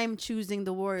 Like, I'm choosing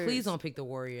the Warriors. please don't pick the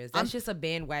Warriors. That's just a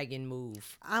bandwagon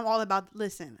move. I'm all about.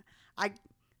 Listen, I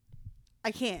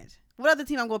can't. What other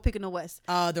team I'm going to pick in the West?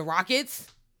 The Rockets.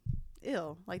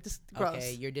 Ew, like this. Gross.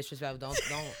 Okay, you're disrespectful.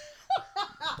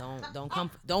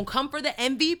 Don't come for the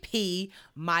MVP,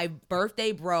 my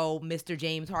birthday bro, Mr.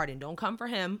 James Harden. Don't come for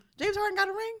him. James Harden got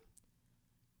a ring?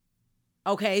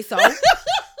 Okay, so I'm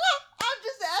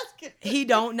just asking. he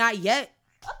don't, not yet,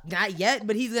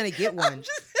 but he's gonna get one. I'm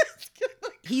just asking.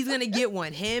 He's gonna get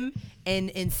one. Him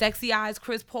and sexy eyes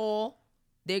Chris Paul,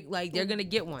 they're gonna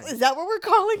get one. Is that what we're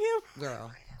calling him?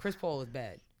 Girl, Chris Paul is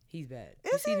bad. He's bad.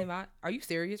 Is you seen he? him out? Are you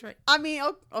serious, right? I mean,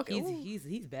 okay.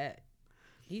 He's bad.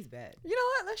 He's bad. You know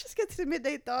what? Let's just get to the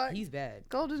midday thought. He's bad.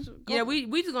 Golden. Yeah, we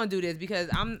just gonna do this because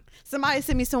Somebody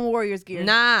send me some Warriors gear.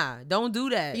 Nah, don't do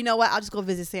that. You know what? I'll just go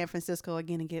visit San Francisco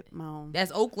again and get my own.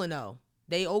 That's Oakland though.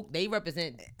 They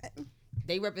represent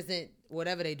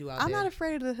whatever they do out I'm there. not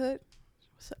afraid of the hood.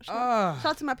 Shout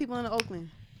out to my people in Oakland.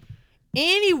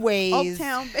 Anyways,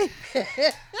 Oaktown, baby.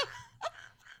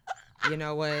 You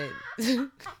know what?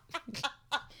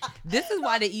 This is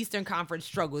why the Eastern Conference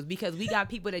struggles, because we got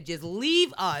people that just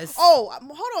leave us. Oh,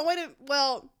 hold on, wait a minute.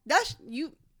 Well, that's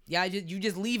you. Yeah, you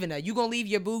just leaving us. You gonna leave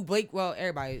your boo Blake? Well,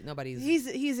 nobody's. He's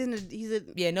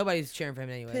a Nobody's cheering for him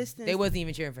anyway. Pistons. They wasn't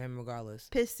even cheering for him regardless.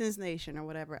 Pistons Nation or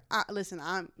whatever. Listen,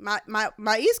 I'm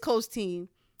my East Coast team.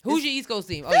 Who's your East Coast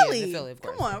team? Philly. Oh yeah, Philly, of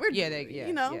course. Come on,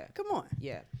 yeah. come on.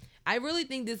 Yeah, I really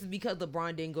think this is because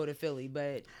LeBron didn't go to Philly,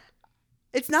 but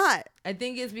It's not. I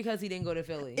think it's because he didn't go to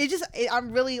Philly.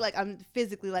 I'm really like, I'm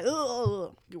physically like,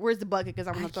 oh, where's the bucket? Because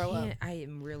I'm gonna throw up. I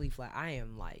am really flat. I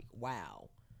am like, wow.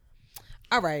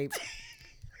 All right.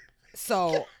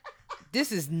 So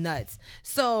this is nuts.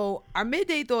 So our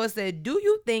midday thought said, do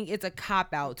you think it's a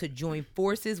cop-out to join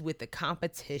forces with the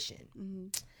competition?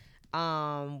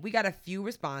 Mm-hmm. We got a few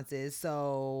responses.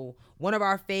 So one of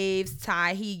our faves,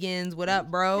 Ty Higgins, what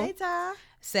up, bro? Hey, Ty.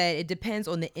 Said it depends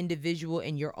on the individual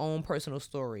and your own personal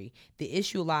story. The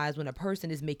issue lies when a person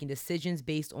is making decisions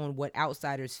based on what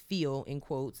outsiders feel, in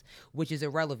quotes, which is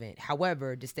irrelevant.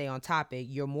 However, to stay on topic,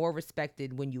 you're more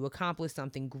respected when you accomplish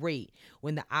something great,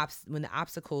 when the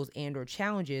obstacles and or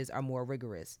challenges are more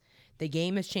rigorous. The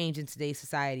game has changed in today's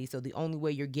society, so the only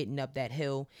way you're getting up that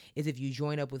hill is if you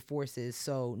join up with forces.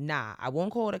 So, nah, I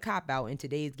won't call it a cop-out in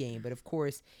today's game, but of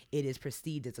course, it is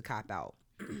perceived as a cop-out.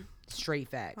 Straight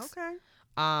facts. Okay.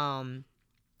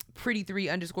 Pretty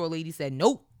 3_lady said,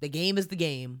 nope, the game is the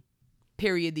game.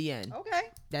 Period. The end. Okay.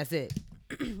 That's it.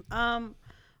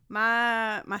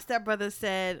 My stepbrother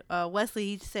said, Wesley,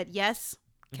 he said yes,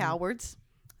 cowards.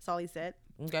 That's all he said.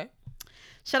 Okay.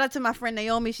 Shout out to my friend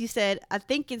Naomi. She said, I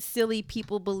think it's silly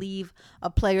people believe a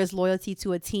player's loyalty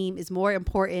to a team is more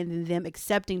important than them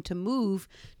accepting to move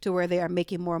to where they are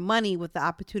making more money with the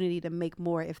opportunity to make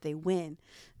more if they win.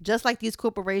 Just like these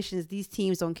corporations, these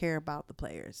teams don't care about the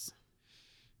players.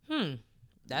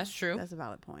 That's true. That's a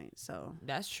valid point. So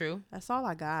that's true. that's all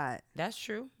I got. That's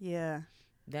true. Yeah.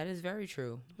 That is very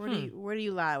true. Where do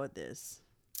you lie with this?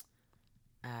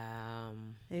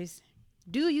 Um,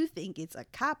 Do you think it's a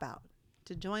cop-out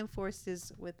to join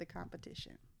forces with the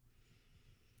competition?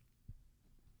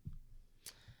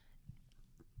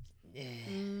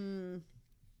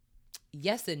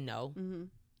 Yes and no. Mm-hmm.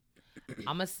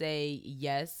 I'm going to say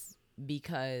yes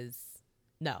because...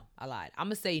 No, I lied. I'm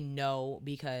going to say no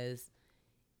because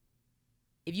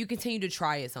if you continue to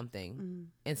try at something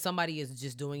and somebody is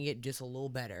just doing it just a little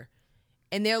better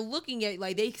and they're looking at,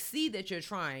 like, they see that you're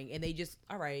trying and they just,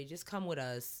 all right, just come with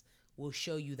us. will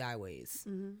show you thy ways.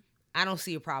 Mm-hmm. I don't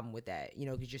see a problem with that,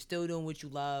 because you're still doing what you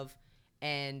love,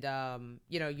 and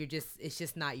it's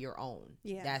just not your own.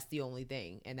 Yeah, that's the only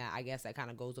thing, and I guess that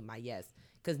kind of goes with my yes,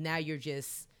 because now you're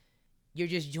just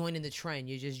joining the trend.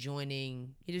 You're just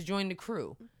joining the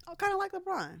crew. Oh, kind of like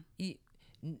LeBron.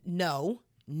 No,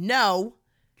 no,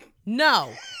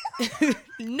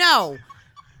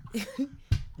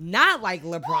 not like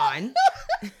LeBron.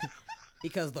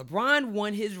 Because LeBron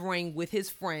won his ring with his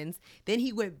friends. Then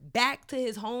he went back to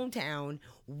his hometown,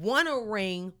 won a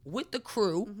ring with the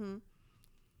crew. Mm-hmm.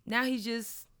 Now he's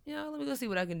just, let me go see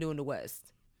what I can do in the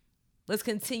West. Let's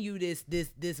continue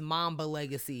this Mamba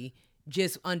legacy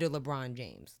just under LeBron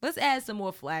James. Let's add some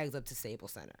more flags up to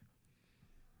Staples Center.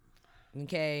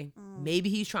 Okay?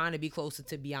 Maybe he's trying to be closer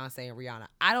to Beyonce and Rihanna.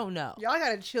 I don't know. Y'all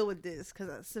gotta chill with this,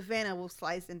 because Savannah will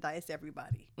slice and dice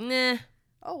everybody. Nah.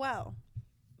 Oh, wow.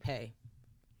 Hey.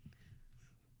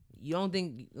 You don't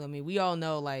think, we all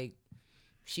know, like,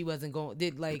 she wasn't going,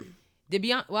 did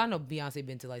Beyonce, well, I know Beyonce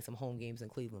been to, like, some home games in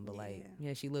Cleveland, but,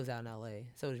 she lives out in L.A.,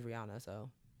 so does Rihanna,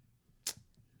 so,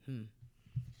 No,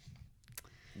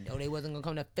 they wasn't going to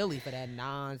come to Philly for that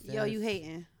nonsense. Yo, you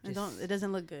hating. It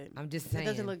doesn't look good. I'm just saying.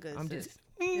 It doesn't look good,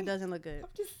 it doesn't look good. I'm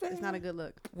just saying. It's not a good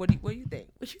look. What do you think?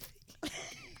 What you think?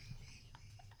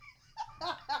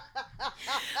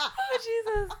 Oh,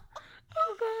 Jesus.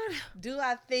 Oh, God. Do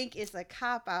I think it's a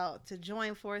cop-out to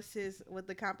join forces with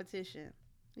the competition?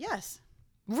 Yes.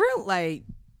 Real,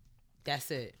 that's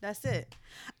it. That's it.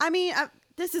 I mean,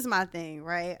 this is my thing,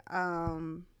 right?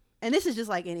 And this is just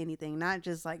like in anything, not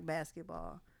just like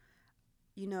basketball.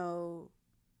 I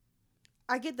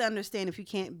get to understand if you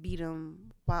can't beat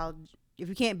them,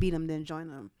 then join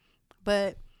them.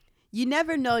 But you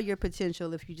never know your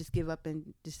potential if you just give up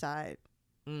and decide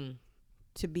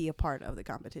to be a part of the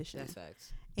competition. That's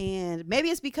facts. And maybe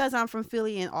it's because I'm from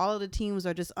Philly and all of the teams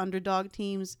are just underdog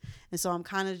teams. And so I'm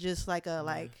kind of just like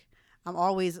I'm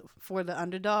always for the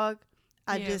underdog.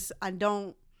 I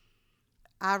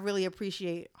really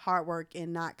appreciate hard work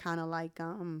and not kind of like,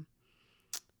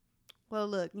 well,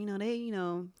 look, I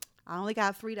only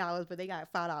got $3, but they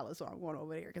got $5. So I'm going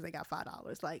over there because they got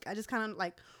 $5. Like, I just kind of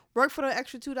like work for the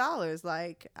extra $2.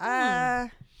 Like,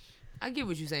 I get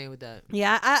what you're saying with that.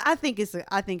 Yeah, I think it's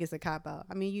a cop out.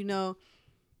 I mean,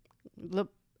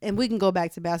 and we can go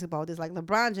back to basketball. Just like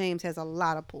LeBron James has a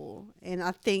lot of pull, and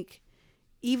I think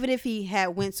even if he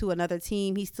had went to another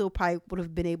team, he still probably would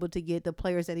have been able to get the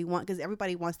players that he wants, because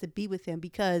everybody wants to be with him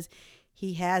because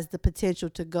he has the potential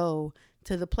to go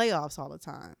to the playoffs all the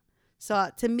time. So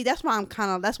to me, that's why I'm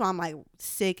like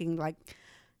sick and like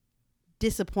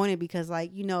disappointed, because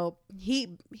like,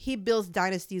 he builds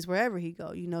dynasties wherever he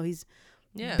go. He's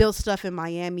built stuff in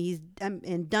Miami. He's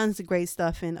and done some great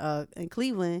stuff in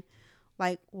Cleveland.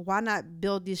 Like, why not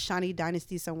build this shiny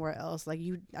dynasty somewhere else? Like,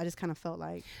 I just kind of felt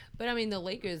like. But I mean, the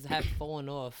Lakers have fallen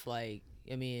off. Like,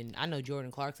 I mean, I know Jordan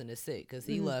Clarkson is sick because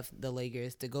he left the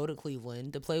Lakers to go to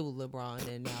Cleveland to play with LeBron,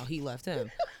 and now he left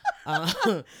him.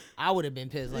 I would have been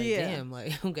pissed. Like, damn,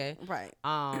 like, okay, right.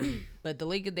 But the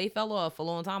Lakers, they fell off a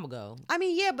long time ago. I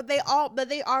mean, yeah, but they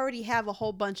already have a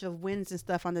whole bunch of wins and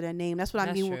stuff under their name. That's what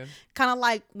I mean. Kind of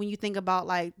like when you think about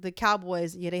like the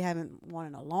Cowboys. Yeah, they haven't won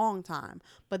in a long time,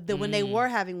 but when they were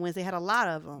having wins, they had a lot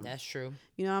of them. That's true.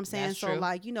 You know what I'm saying? That's so true.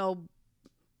 like,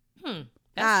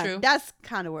 that's true. That's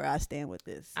kind of where I stand with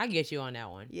this. I get you on that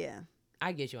one. Yeah.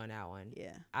 I get you on that one.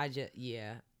 Yeah.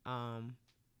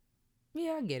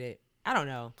 Yeah, I get it. I don't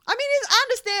know. I mean, I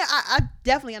understand. I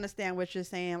definitely understand what you're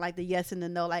saying, like the yes and the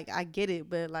no. Like, I get it,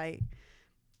 but like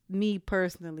me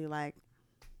personally, like,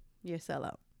 you're a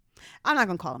sellout. I'm not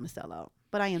gonna call him a sellout,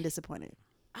 but I am disappointed.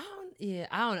 I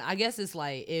don't know. I guess it's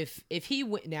like if he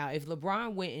went now, if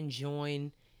LeBron went and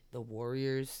joined the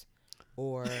Warriors,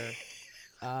 or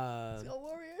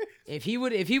if he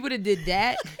would have did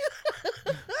that,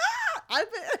 I've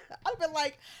been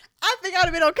like, I think I'd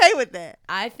have been okay with that.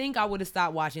 I think I would have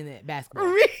stopped watching that basketball.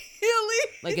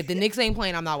 Really? Like, if the Knicks ain't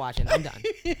playing, I'm not watching. I'm done.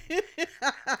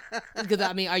 Because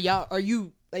I mean, are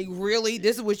you like, really?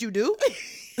 This is what you do?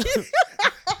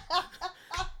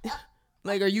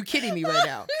 Like, are you kidding me right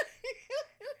now?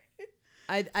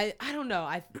 I don't know.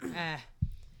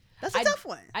 That's a tough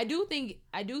one. I do think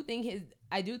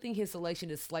his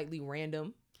selection is slightly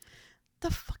random. The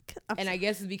fuck? And I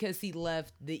guess it's because he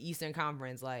left the Eastern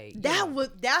Conference. Like, that's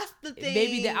the thing.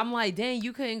 Maybe I'm like, dang,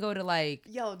 you couldn't go to like.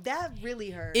 Yo, that really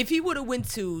hurt. If he would have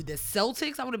went to the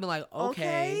Celtics, I would have been like,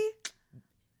 okay.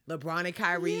 LeBron and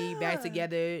Kyrie back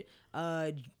together.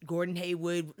 Gordon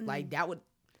Hayward, like that would.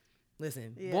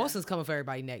 Listen, Boston's coming for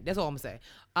everybody's neck. That's all I'm gonna say.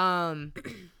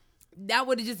 That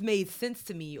would have just made sense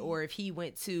to me. Or if he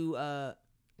went to,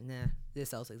 the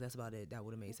Celtics. That's about it. That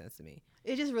would have made sense to me.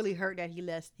 It just really hurt that he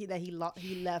left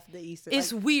the East.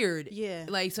 It's weird. Yeah.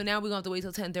 Like, so now we're gonna have to wait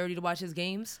till 10:30 to watch his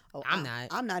games. Oh, I'm not.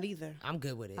 I'm not either. I'm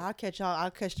good with it. I'll catch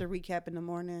the recap in the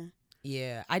morning.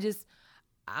 Yeah,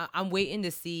 I'm waiting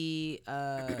to see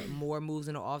more moves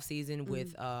in the off season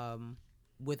with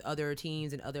other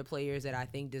teams and other players that I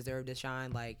think deserve to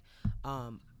shine. Like,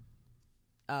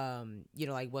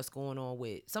 like what's going on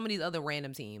with some of these other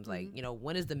random teams. Like,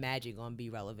 when is the Magic gonna be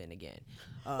relevant again?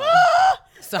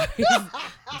 Sorry,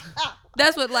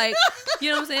 that's what, like, you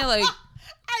know what I'm saying? Like,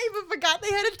 I even forgot they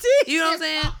had a team. you know what I'm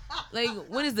saying? Like,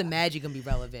 when is the Magic gonna be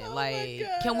relevant? Oh like,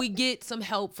 can we get some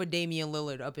help for Damian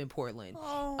Lillard up in Portland?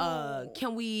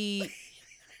 Can we?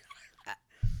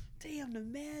 Damn, the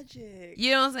Magic.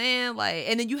 You know what I'm saying? Like,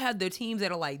 and then you have the teams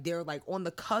that are like, they're like on the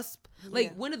cusp.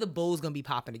 Like, when are the Bulls gonna be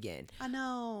popping again? I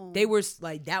know. They were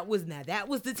like, that was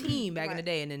the team back in the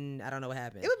day, and then I don't know what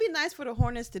happened. It would be nice for the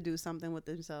Hornets to do something with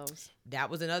themselves. That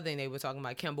was another thing they were talking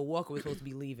about. Kemba Walker was supposed to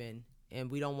be leaving,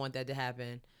 and we don't want that to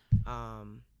happen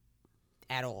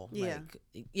at all. Yeah.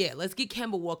 Like, yeah, let's get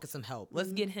Kemba Walker some help.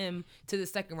 Let's get him to the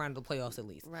second round of the playoffs at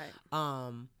least. Right.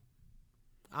 I'm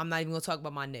not even gonna talk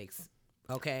about my Knicks.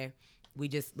 Okay,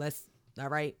 all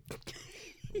right.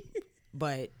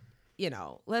 But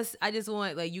I just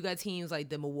want, like, you got teams like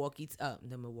the Milwaukee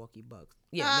Bucks.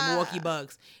 Yeah, the Milwaukee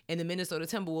Bucks and the Minnesota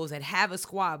Timberwolves that have a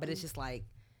squad, but it's just like,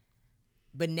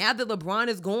 but now that LeBron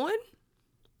is gone,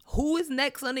 who is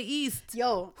next on the East?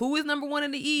 Yo, who is number one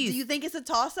in the East? Do you think it's a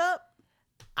toss up?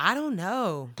 I don't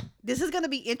know. This is gonna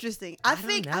be interesting. I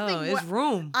think it's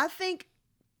room. I think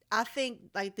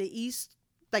like the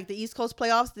East Coast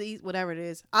playoffs, whatever it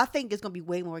is, I think it's gonna be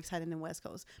way more exciting than West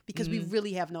Coast because we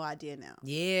really have no idea now.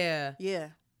 Yeah. Yeah.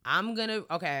 I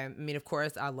mean, of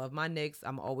course, I love my Knicks.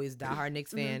 I'm always a diehard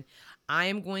Knicks fan. I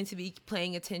am going to be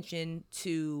paying attention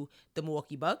to the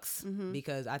Milwaukee Bucks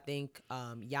because I think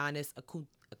Giannis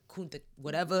Akunta,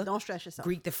 whatever. Don't stress yourself.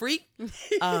 Greek the Freak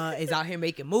is out here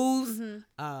making moves.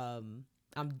 I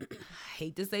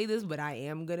hate to say this, but I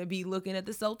am going to be looking at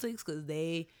the Celtics because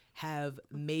they have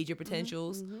major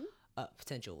potential to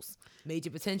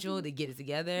get it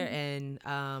together. And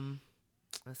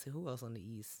let's see, who else on the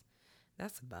East?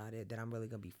 That's about it that I'm really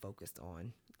going to be focused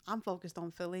on. I'm focused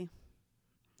on Philly.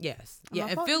 Yes. Yeah,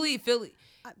 and Philly,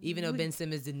 even though Ben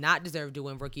Simmons did not deserve to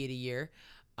win Rookie of the Year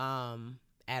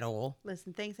at all.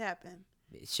 Listen, things happen.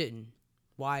 It shouldn't.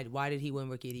 Why did he win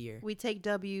Rookie of the Year? We take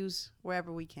W's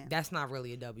wherever we can. That's not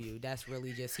really a W. That's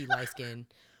really just he light skinned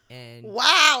and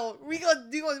wow. We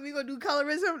gonna do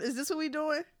colorism? Is this what we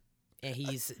doing? And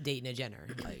he's dating a Jenner.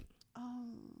 Like,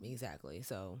 exactly.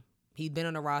 So he's been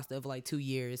on the roster for like 2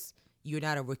 years. You're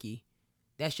not a rookie.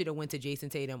 That should have went to Jason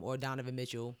Tatum or Donovan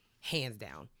Mitchell, hands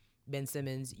down. Ben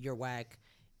Simmons, you're whack,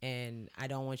 and I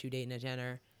don't want you dating a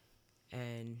Jenner.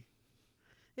 And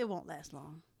it won't last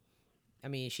long. I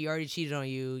mean, she already cheated on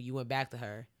you. You went back to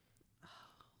her.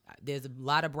 There's a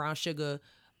lot of brown sugar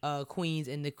queens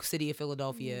in the city of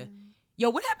Philadelphia.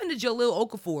 Yo, what happened to Jahlil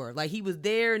Okafor? Like, he was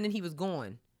there and then he was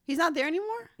gone. He's not there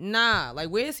anymore? Nah. Like,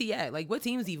 where is he at? Like, what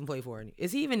team does he even play for?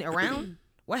 Is he even around?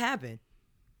 What happened?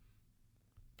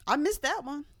 I missed that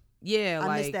one. Yeah,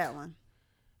 I missed that one.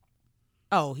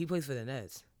 Oh, he plays for the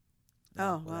Nets.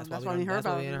 Oh, well, that's why we heard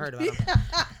about him.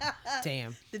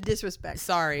 Damn. The disrespect.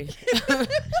 Sorry.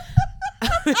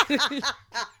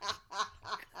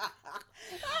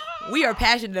 We are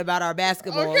passionate about our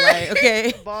basketball, right?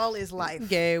 Okay. Ball is life.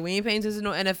 Okay, we ain't paying attention to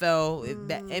no NFL.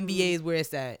 The NBA is where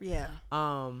it's at. Yeah.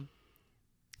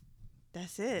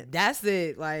 That's it. That's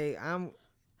it. Like,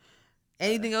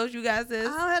 anything else you guys said? I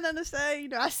don't have nothing to say.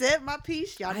 I said my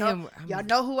piece. Y'all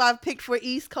know who I've picked for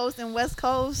East Coast and West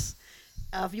Coast.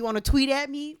 If you want to tweet at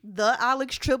me, the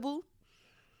Alex Tribble.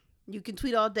 You can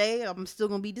tweet all day. I'm still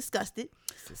gonna be disgusted.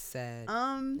 This is sad.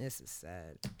 This is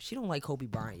sad. She don't like Kobe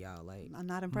Bryant, y'all. Like, I'm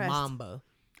not impressed. Mamba.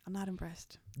 I'm not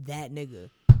impressed. That nigga.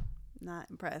 Not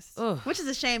impressed. Ugh. Which is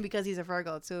a shame because he's a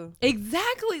Virgo too.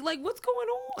 Exactly. Like, what's going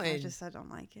on? I don't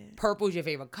like it. Purple's your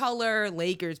favorite color.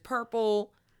 Lakers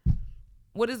purple.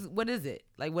 What is it?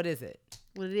 Like, what is it?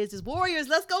 What it is Warriors.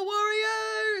 Let's go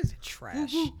Warriors.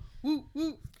 Trash. Woo, woo,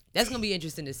 woo. That's gonna be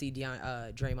interesting to see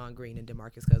Draymond Green and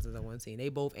DeMarcus Cousins on one team. They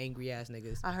both angry ass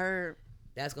niggas. I heard.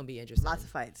 That's gonna be interesting. Lots of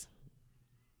fights.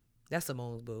 That's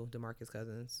Simone's boo, DeMarcus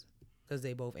Cousins, because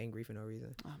they both angry for no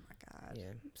reason. Oh my god.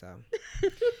 Yeah. So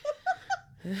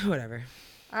whatever.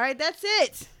 All right, that's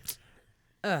it.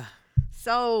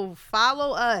 So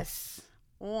follow us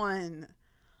on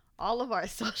all of our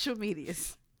social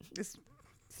medias.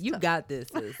 You got this.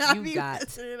 Sis. You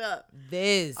got it up.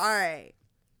 This. All right.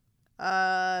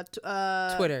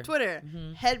 Twitter.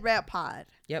 Mm-hmm. Head Wrap Pod.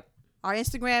 Yep. Our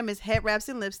Instagram is Head Wraps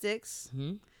and Lipsticks.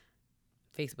 Mm-hmm.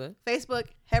 Facebook,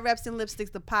 Head Wraps and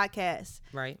Lipsticks, the podcast.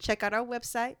 Right. Check out our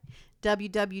website,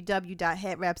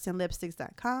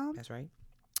 www.headwrapsandlipsticks.com. That's right.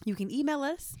 You can email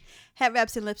us,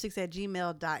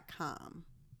 headwrapsandlipsticks@gmail.com.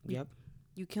 Yep.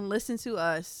 You can listen to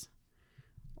us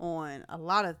on a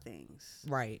lot of things.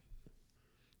 Right.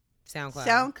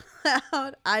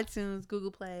 SoundCloud, iTunes,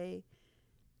 Google Play,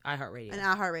 iHeartRadio. and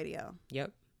iHeartRadio.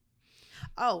 Yep.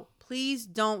 Oh, please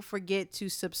don't forget to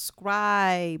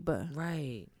subscribe.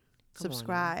 Right.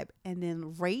 Subscribe and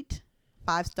then rate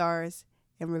 5 stars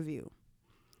and review.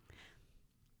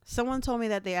 Someone told me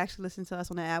that they actually listen to us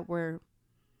on the app where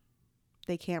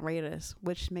they can't rate us,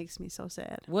 which makes me so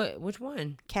sad. What? Which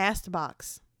one?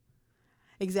 Castbox.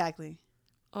 Exactly.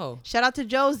 Oh. Shout out to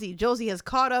Josie. Josie has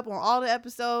caught up on all the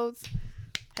episodes.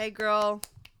 Hey girl.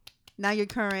 Now you're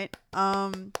current.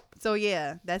 So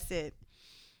yeah, that's it.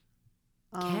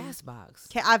 Castbox.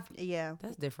 Yeah.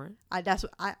 That's different. I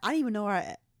didn't even know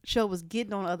our show was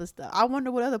getting on other stuff. I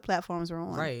wonder what other platforms are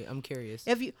on. Right. I'm curious.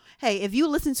 If you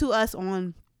listen to us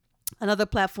on another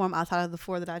platform outside of the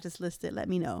 4 that I just listed, let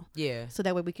me know. Yeah. So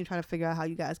that way we can try to figure out how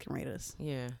you guys can rate us.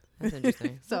 Yeah. That's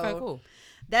interesting. So okay, cool.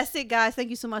 That's it, guys. Thank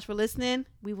you so much for listening.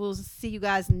 We will see you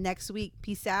guys next week.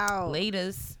 Peace out.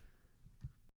 Laters.